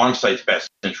Longsight's best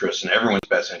interest and everyone's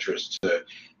best interest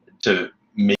to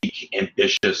make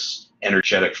ambitious,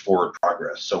 energetic forward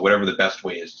progress. So whatever the best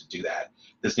way is to do that,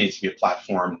 this needs to be a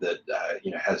platform that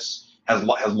has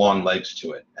long legs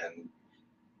to it, and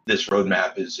this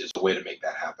roadmap is a way to make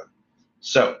that happen.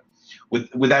 So with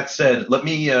that said, let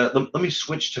me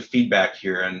switch to feedback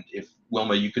here, and if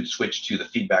Wilma, you could switch to the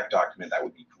feedback document, that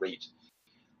would be great.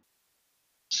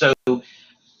 So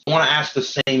I want to ask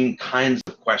the same kinds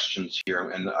of questions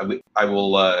here, and I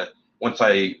will once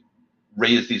I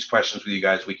raise these questions with you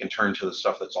guys, we can turn to the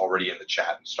stuff that's already in the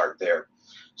chat and start there.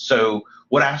 So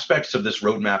what aspects of this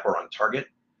roadmap are on target?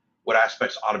 What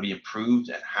aspects ought to be improved,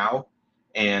 and how?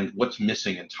 and what's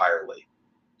missing entirely.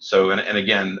 So, and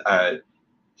again,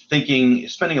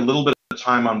 spending a little bit of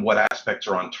time on what aspects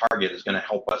are on target is going to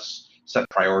help us set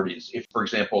priorities. If, for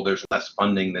example, there's less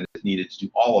funding than is needed to do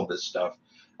all of this stuff,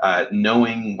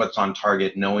 knowing what's on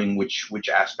target, knowing which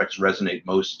aspects resonate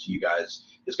most to you guys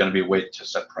is going to be a way to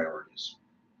set priorities.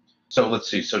 So let's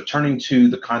see. So turning to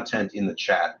the content in the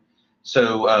chat.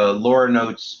 So Laura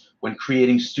notes, when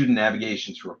creating student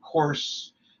navigation through a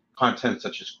course, content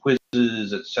such as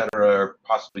quizzes, etc.,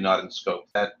 possibly not in scope.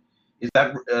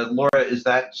 Laura, is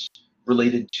that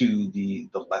related to the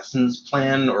lessons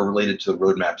plan or related to the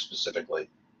roadmap specifically?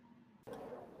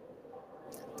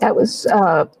 That was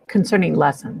concerning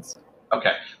lessons.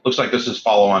 Okay, looks like this is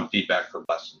follow-on feedback for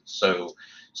lessons.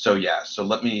 So yeah. So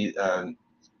let me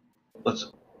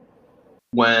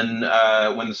when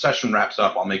the session wraps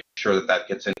up, I'll make sure that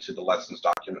gets into the lessons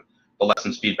document, the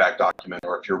lessons feedback document,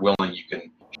 or if you're willing, you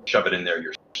can shove it in there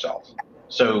yourself.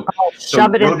 So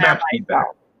shove it in there feedback.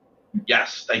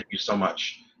 Yes, thank you so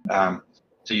much.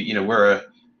 So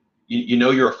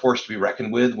you're a force to be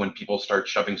reckoned with when people start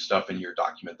shoving stuff in your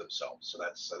document themselves. So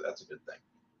that's a good thing.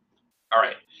 All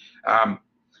right.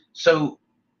 So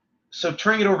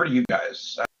turning it over to you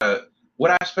guys.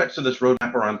 What aspects of this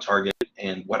roadmap are on target,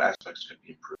 and what aspects could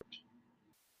be improved?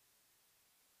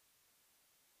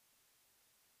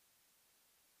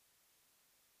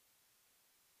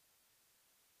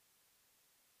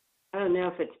 I don't know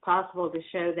if it's possible to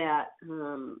show that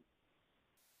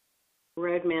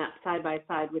roadmap side by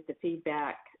side with the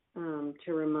feedback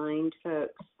to remind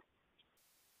folks.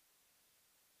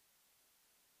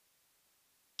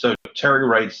 So Terry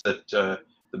writes that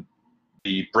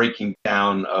the breaking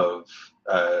down of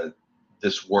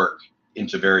this work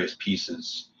into various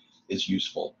pieces is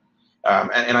useful.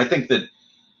 And I think that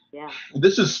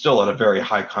this is still at a very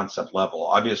high concept level.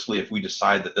 Obviously, if we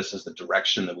decide that this is the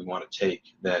direction that we want to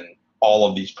take, then all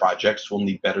of these projects will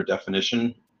need better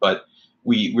definition. But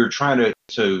we're trying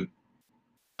to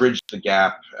bridge the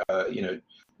gap,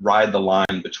 ride the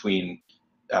line between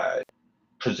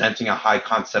presenting a high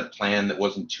concept plan that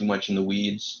wasn't too much in the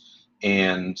weeds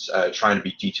and trying to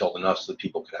be detailed enough so that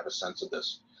people could have a sense of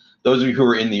this. Those of you who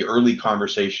were in the early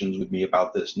conversations with me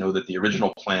about this know that the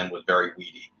original plan was very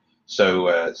weedy.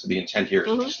 So the intent here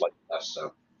is just slightly less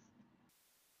so.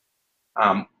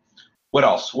 What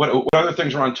else? What other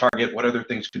things are on target? What other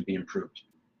things could be improved?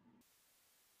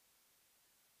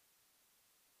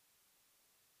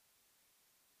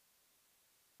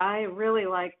 I really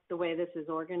like the way this is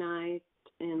organized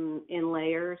in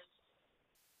layers.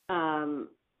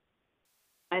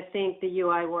 I think the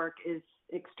UI work is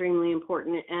extremely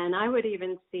important, and I would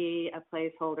even see a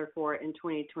placeholder for it in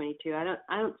 2022. I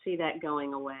don't see that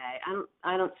going away.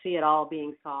 I don't see it all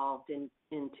being solved in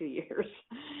 2 years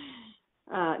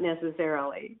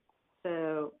necessarily.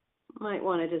 So might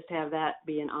want to just have that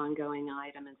be an ongoing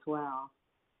item as well.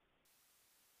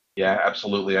 Yeah,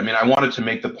 absolutely. I mean, I wanted to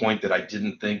make the point that I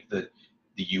didn't think that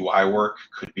the UI work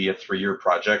could be a 3-year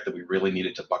project, that we really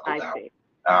needed to buckle down.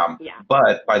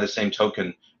 But by the same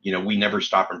token, we never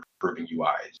stop improving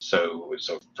UI. So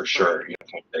for sure,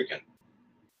 point taken.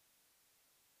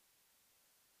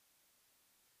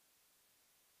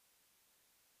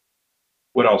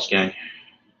 What else, gang?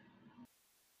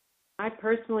 I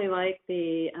personally like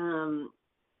the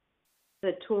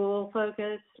tool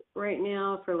focus right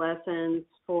now for lessons,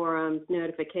 forums,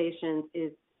 notifications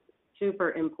is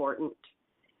super important,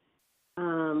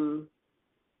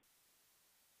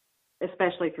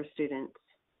 especially for students.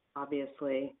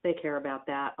 Obviously, they care about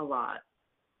that a lot.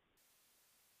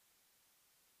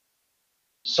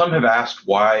 Some have asked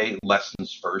why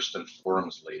lessons first and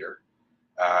forums later.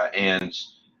 And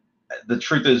the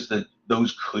truth is that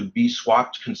those could be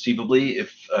swapped conceivably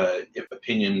if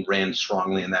opinion ran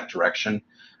strongly in that direction.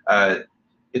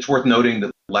 It's worth noting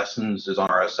that lessons is on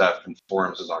RSF and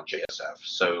forums is on JSF.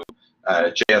 So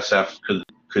JSF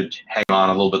could hang on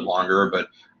a little bit longer, but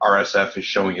RSF is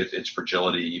showing its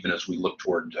fragility even as we look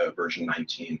toward version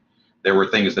 19. There were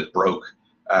things that broke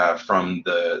from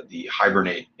the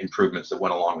Hibernate improvements that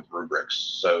went along with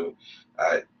rubrics. So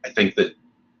I think that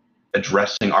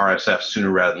addressing RSF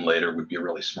sooner rather than later would be a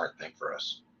really smart thing for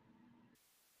us.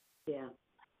 Yeah.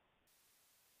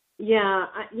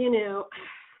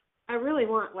 I really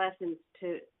want lessons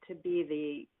to be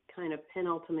the kind of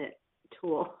penultimate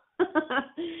tool.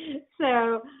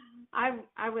 So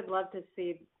I would love to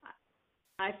see.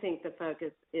 I think the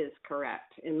focus is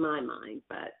correct in my mind,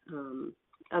 but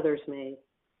others may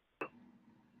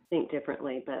think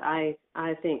differently. But I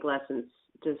think lessons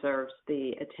deserves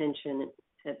the attention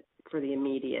for the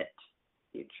immediate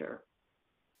future.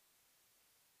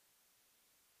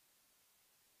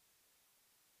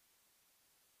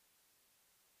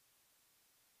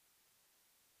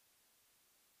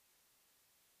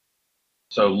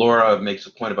 So Laura makes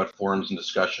a point about forums and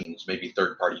discussions, maybe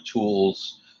third-party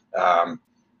tools.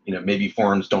 Maybe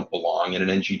forums don't belong in an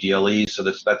NGDLE. So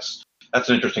that's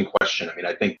an interesting question. I mean,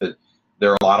 I think that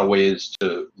there are a lot of ways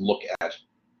to look at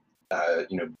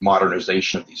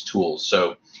modernization of these tools.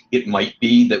 So it might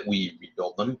be that we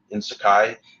rebuild them in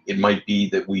Sakai. It might be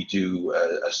that we do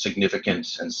a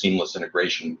significant and seamless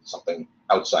integration with something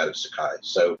outside of Sakai.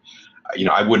 So,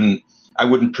 I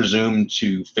wouldn't presume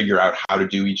to figure out how to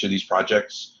do each of these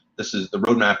projects. The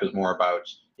roadmap is more about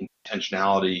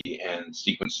intentionality and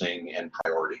sequencing and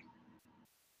priority.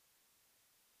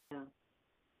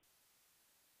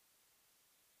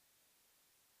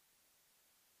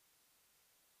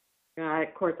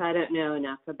 Of course, I don't know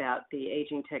enough about the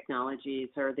aging technologies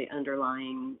or the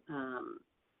underlying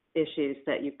issues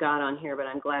that you've got on here, but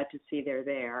I'm glad to see they're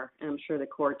there. I'm sure the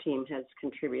core team has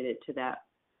contributed to that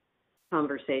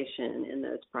conversation and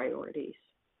those priorities.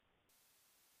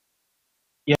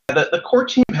 Yeah, the core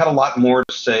team had a lot more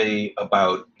to say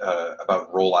about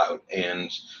rollout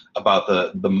and about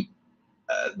the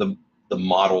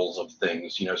models of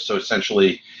things. So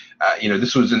essentially,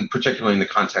 this was particularly in the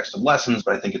context of lessons,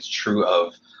 but I think it's true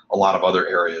of a lot of other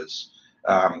areas.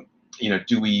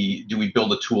 Do we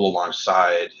build a tool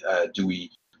alongside? Do we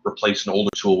replace an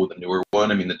older tool with a newer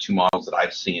one? I mean, the two models that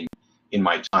I've seen in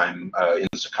my time in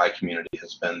the Sakai community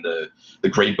has been the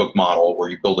gradebook model, where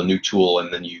you build a new tool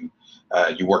and then you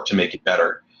work to make it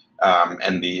better,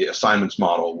 and the assignments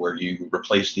model, where you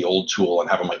replace the old tool and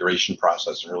have a migration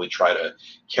process and really try to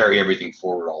carry everything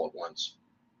forward all at once.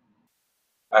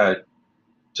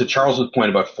 To Charles's point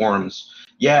about forums,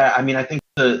 yeah, I mean, I think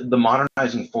the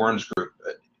Modernizing Forums group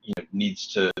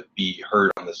needs to be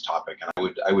heard on this topic,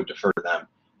 and I would defer to them.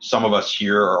 Some of us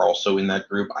here are also in that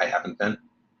group. I haven't been.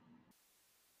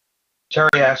 Terry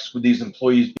asks, would these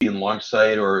employees be in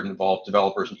Longsight or involve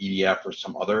developers in EDF or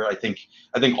some other? I think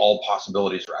all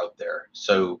possibilities are out there.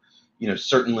 So,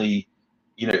 certainly,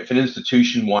 if an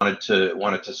institution wanted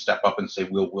to step up and say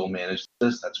we'll manage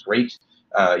this, that's great.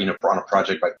 On a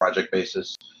project by project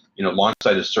basis.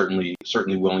 Longsight is certainly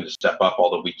willing to step up,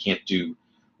 although we can't do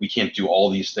all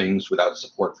these things without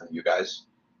support from you guys.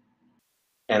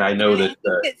 And I know that I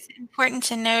think it's important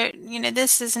to note,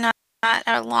 this is not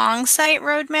a Longsight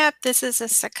roadmap. This is a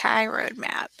Sakai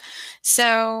roadmap.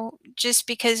 So just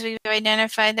because we've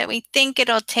identified that we think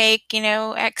it'll take,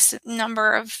 X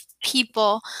number of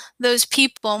people, those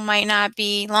people might not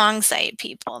be Longsight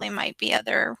people. They might be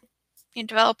other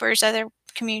developers, other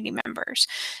community members.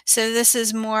 So this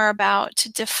is more about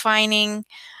defining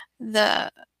the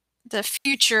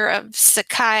future of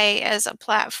Sakai as a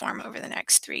platform over the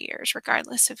next 3 years,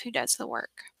 regardless of who does the work.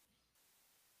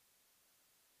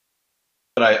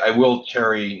 But I will,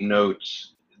 Terry, note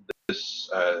this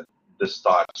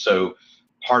thought. So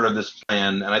part of this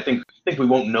plan, and I think we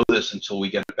won't know this until we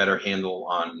get a better handle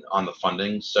on the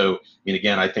funding. So, I mean,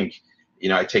 again, I think,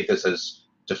 I take this as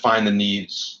define the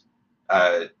needs,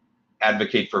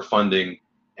 advocate for funding,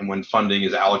 and when funding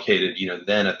is allocated,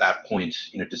 then at that point,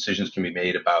 decisions can be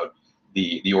made about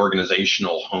the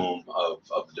organizational home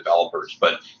of the developers.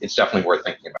 But it's definitely worth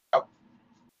thinking about.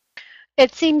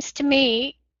 It seems to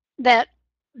me that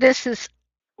this is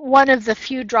one of the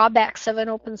few drawbacks of an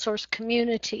open source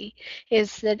community,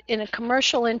 is that in a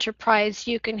commercial enterprise,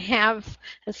 you can have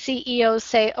a CEO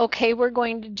say, okay, we're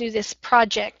going to do this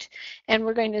project and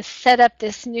we're going to set up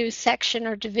this new section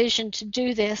or division to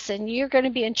do this, and you're going to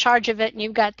be in charge of it, and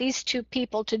you've got these 2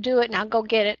 people to do it, now go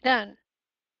get it done.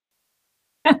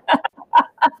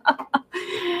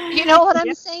 You know what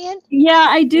I'm saying? Yeah,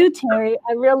 I do, Terry.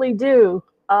 I really do.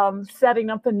 Setting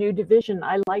up a new division,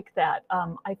 I like that.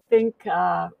 I think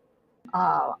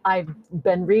I've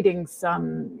been reading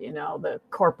some, the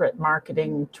corporate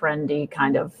marketing trendy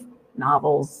kind of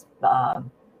novels,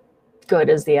 Good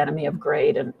is the Enemy of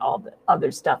Great and all the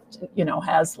other stuff,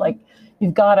 has like,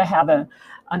 you've got to have a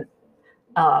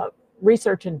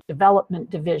research and development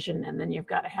division, and then you've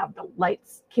got to have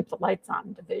keep the lights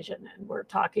on division. And we're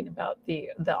talking about the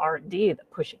R&D, the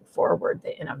pushing forward,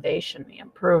 the innovation, the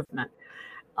improvement.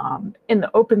 In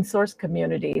the open source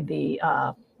community,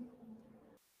 that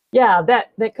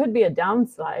could be a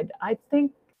downside. I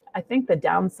think the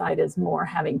downside is more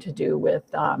having to do with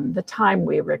the time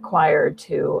we require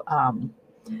to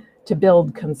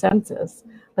build consensus.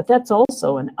 But that's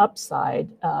also an upside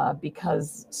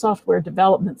because software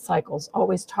development cycles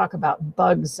always talk about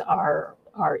bugs are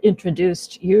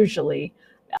introduced usually.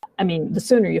 I mean, the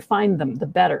sooner you find them, the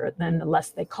better, then the less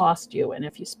they cost you. And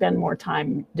if you spend more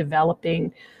time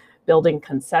developing, building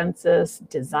consensus,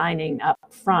 designing up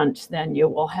front, then you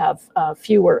will have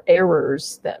fewer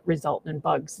errors that result in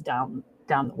bugs down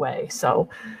down the way. So,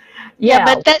 yeah,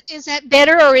 but is that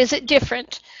better or is it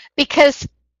different? Because,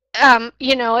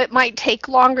 it might take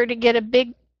longer to get a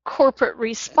big corporate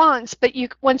response, but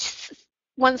once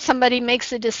somebody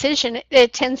makes a decision,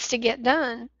 it tends to get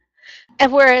done.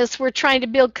 And whereas we're trying to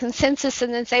build consensus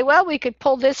and then say, well, we could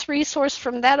pull this resource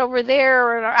from that over there,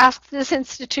 or ask this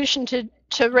institution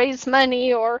to raise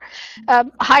money, or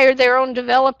hire their own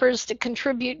developers to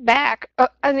contribute back.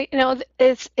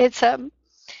 It's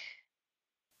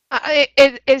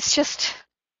just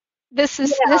this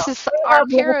is our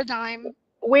paradigm.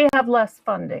 We have less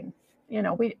funding. We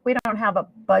don't have a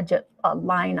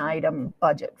line item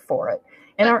budget for it.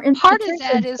 And our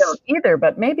institutions don't either,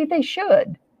 but maybe they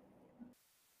should.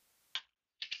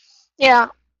 Yeah,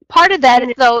 part of that,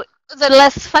 though, the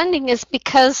less funding is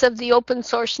because of the open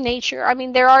source nature. I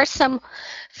mean, there are some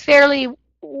fairly,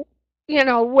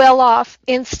 well-off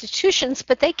institutions,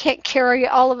 but they can't carry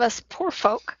all of us poor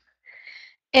folk.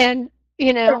 And,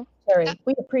 Sorry,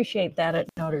 we appreciate that at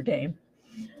Notre Dame.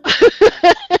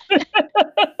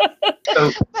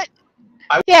 So,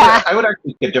 I would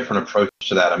actually take a different approach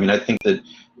to that. I mean, I think that,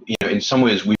 in some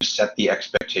ways we've set the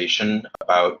expectation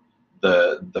about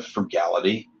the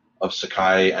frugality of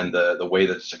Sakai and the way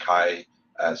that Sakai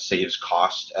saves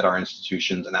cost at our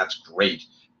institutions, and that's great.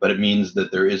 But it means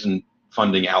that there isn't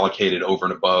funding allocated over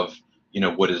and above,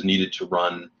 what is needed to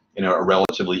run, a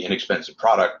relatively inexpensive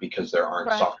product, because there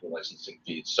aren't software licensing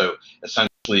fees. So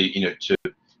essentially,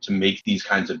 to make these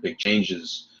kinds of big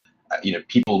changes,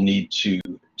 people need to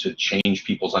change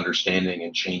people's understanding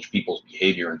and change people's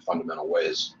behavior in fundamental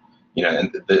ways.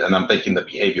 And I'm thinking the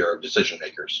behavior of decision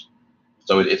makers.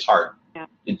 So it's hard. Yeah.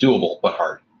 It's doable, but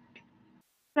hard.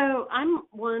 So I'm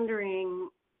wondering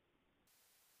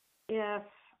if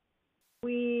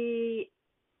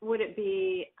would it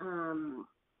be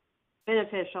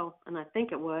beneficial, and I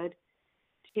think it would,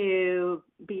 to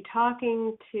be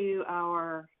talking to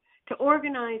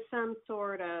organize some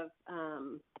sort of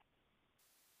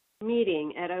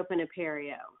meeting at Open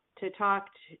Apereo to talk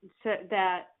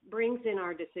that brings in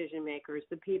our decision makers,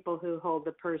 the people who hold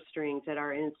the purse strings at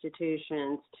our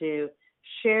institutions, to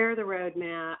share the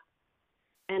roadmap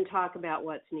and talk about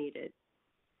what's needed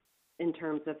in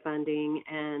terms of funding,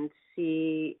 and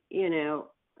see,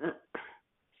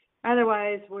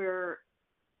 otherwise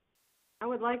I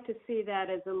would like to see that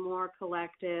as a more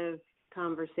collective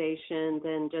conversation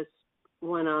than just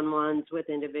one-on-ones with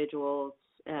individuals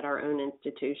at our own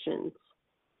institutions.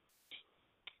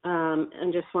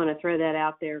 And just want to throw that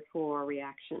out there for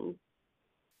reaction.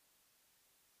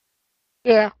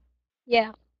 Yeah.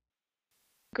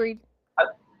 Agreed.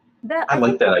 I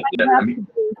like that idea.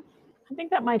 I think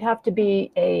that might have to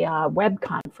be a web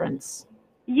conference.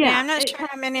 Yeah, I'm not sure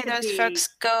how many of those folks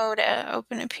go to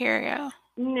Open Apereo.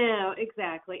 No,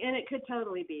 exactly. And it could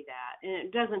totally be that. And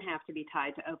it doesn't have to be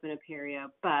tied to Open Apereo,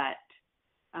 but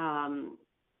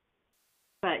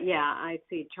yeah, I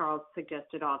see Charles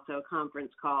suggested also a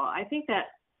conference call. I think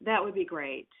that would be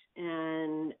great.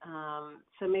 And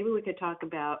so maybe we could talk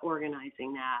about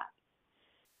organizing that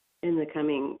in the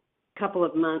coming couple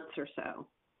of months or so.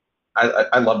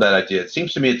 I love that idea. It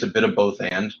seems to me it's a bit of both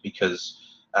and, because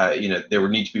there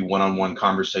would need to be one-on-one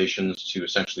conversations to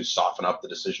essentially soften up the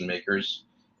decision makers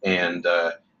and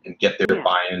get their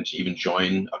buy-in to even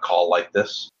join a call like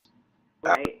this.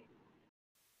 Right.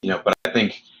 But I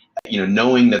think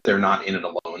knowing that they're not in it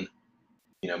alone,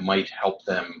 might help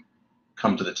them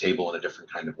come to the table in a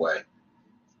different kind of way.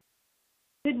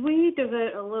 Could we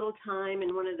devote a little time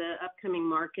in one of the upcoming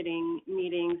marketing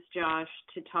meetings, Josh,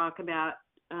 to talk about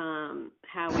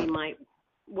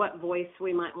what voice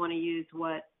we might want to use,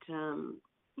 what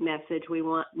message we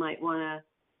might want to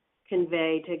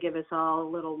convey to give us all a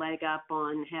little leg up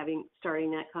on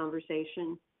starting that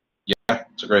conversation? Yeah,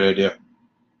 it's a great idea.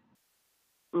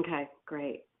 Okay,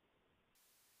 great.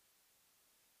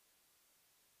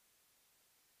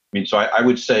 I mean, so I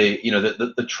would say,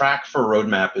 the track for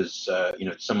roadmap is,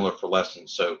 it's similar for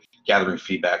lessons. So gathering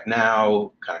feedback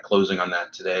now, kind of closing on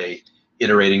that today,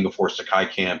 iterating before Sakai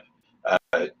Camp,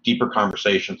 deeper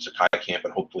conversation, Sakai Camp,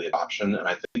 and hopefully adoption. And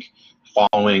I think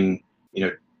following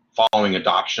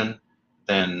adoption,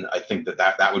 then I think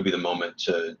that would be the moment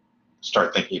to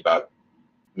start thinking about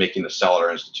making the sell at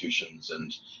our institutions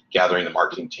and gathering the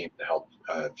marketing team to help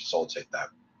facilitate that.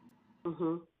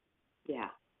 Mm-hmm. Yeah.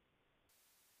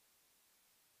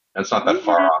 And it's not that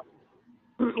far off.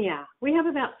 Yeah, we have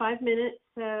about 5 minutes.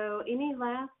 So any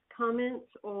last comments?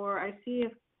 Or I see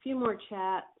a few more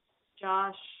chats.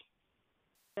 Josh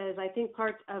says, I think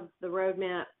parts of the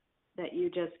roadmap that you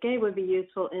just gave would be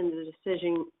useful in the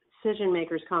decision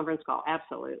makers conference call.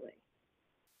 Absolutely.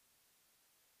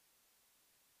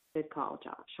 Good call,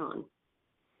 Sean.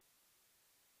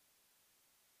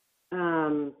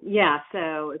 Yeah,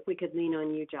 so if we could lean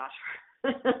on you, Josh,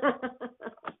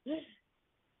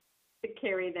 to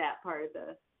carry that part of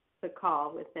the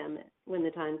call with them when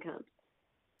the time comes.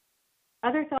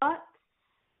 Other thoughts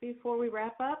before we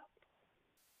wrap up?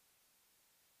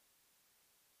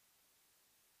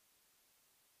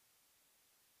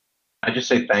 I just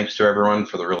say thanks to everyone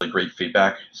for the really great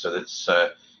feedback. So that's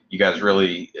you guys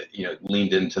really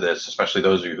leaned into this, especially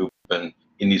those of you who've been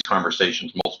in these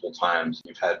conversations multiple times.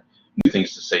 You've had new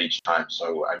things to say each time.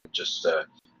 So I'm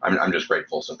just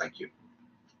grateful. So thank you.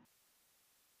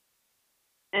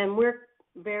 And we're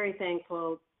very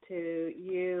thankful to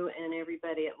you and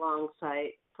everybody at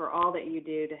Longsight for all that you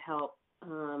do to help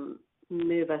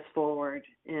move us forward.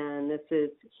 And this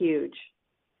is huge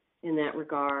in that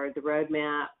regard. The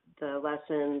roadmap, the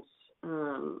lessons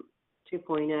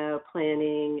 2.0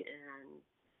 planning,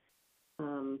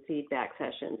 and feedback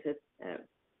sessions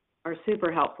are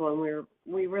super helpful. And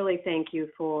we really thank you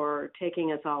for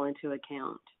taking us all into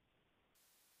account.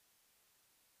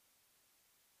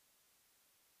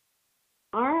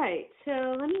 All right,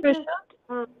 so let me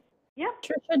Tricia? yeah.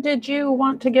 Tricia, did you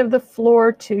want to give the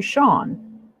floor to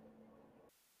Sean?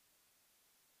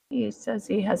 He says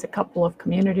he has a couple of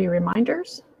community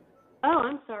reminders. Oh,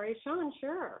 I'm sorry, Sean,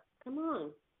 sure. Come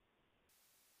on.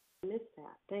 I missed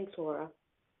that. Thanks, Laura.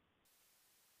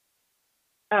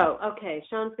 Oh, okay.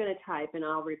 Sean's going to type, and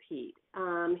I'll repeat.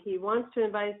 He wants to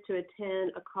invite us to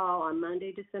attend a call on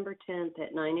Monday, December 10th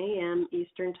at 9 a.m.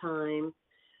 Eastern Time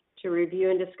to review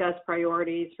and discuss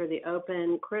priorities for the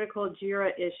open critical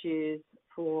JIRA issues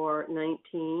for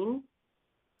 19.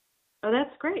 Oh,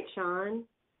 that's great, Sean.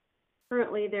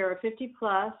 Currently, there are 50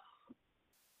 plus,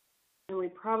 and we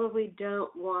probably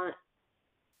don't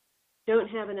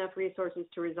have enough resources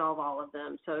to resolve all of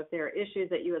them. So if there are issues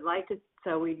that you would like to,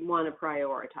 so we'd want to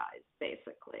prioritize,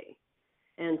 basically,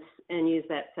 and use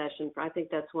that session. I think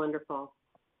that's wonderful.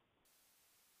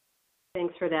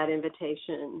 Thanks for that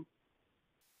invitation.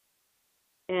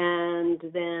 And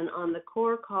then on the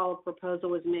core call, a proposal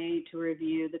was made to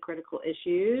review the critical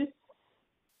issues.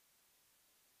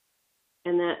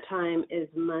 And that time is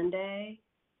Monday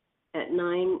at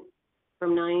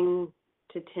from 9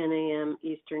 to 10 a.m.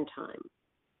 Eastern Time.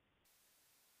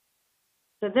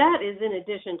 So that is in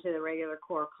addition to the regular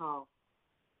core call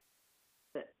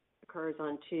that occurs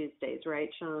on Tuesdays, right,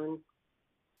 Sean?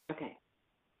 Okay.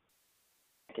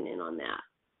 Checking in on that.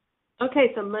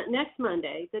 Okay, so next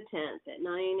Monday, the 10th at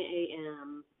 9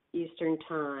 a.m. Eastern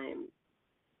Time.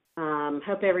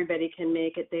 Hope everybody can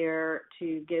make it there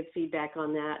to give feedback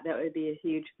on that. That would be a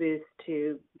huge boost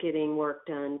to getting work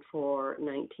done for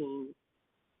 19.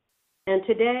 And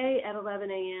today at 11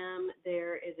 a.m.,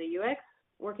 there is a UX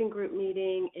working group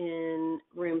meeting in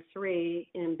room 3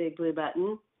 in Big Blue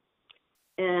Button.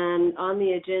 And on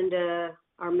the agenda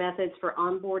are methods for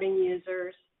onboarding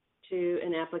users to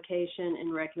an application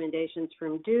and recommendations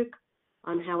from Duke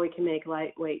on how we can make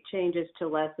lightweight changes to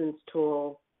lessons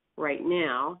tool right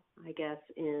now, I guess,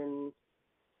 in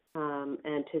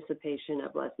anticipation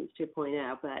of Lessons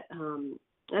 2.0. But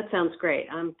that sounds great.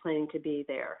 I'm planning to be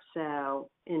there. So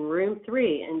in room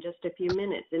 3 in just a few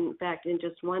minutes, in fact, in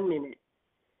just 1 minute.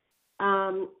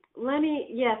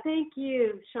 Thank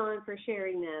you, Sean, for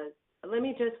sharing those. Let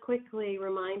me just quickly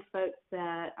remind folks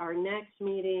that our next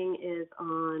meeting is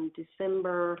on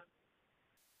December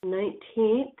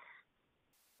 19th.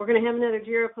 We're going to have another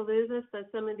JIRA-palooza, so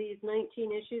some of these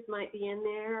 19 issues might be in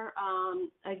there.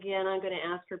 Again, I'm going to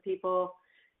ask for people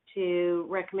to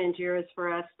recommend JIRAs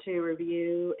for us to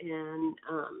review and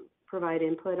provide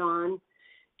input on.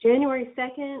 January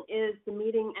 2nd is the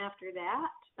meeting after that.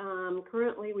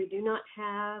 Currently, we do not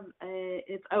have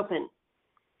it's open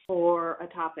for a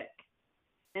topic.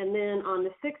 And then on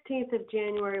the 16th of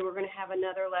January, we're going to have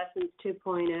another Lessons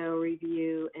 2.0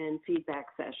 review and feedback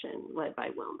session led by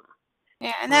Wilma.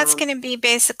 Yeah, and that's going to be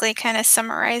basically kind of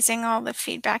summarizing all the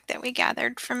feedback that we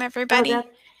gathered from everybody. Oh,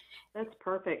 that's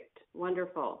perfect.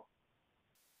 Wonderful.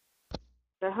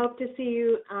 So I hope to see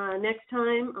you next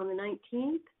time on the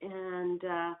 19th,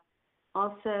 and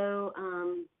also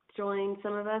join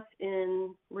some of us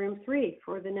in room 3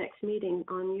 for the next meeting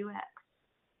on UX.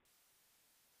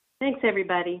 Thanks,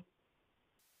 everybody.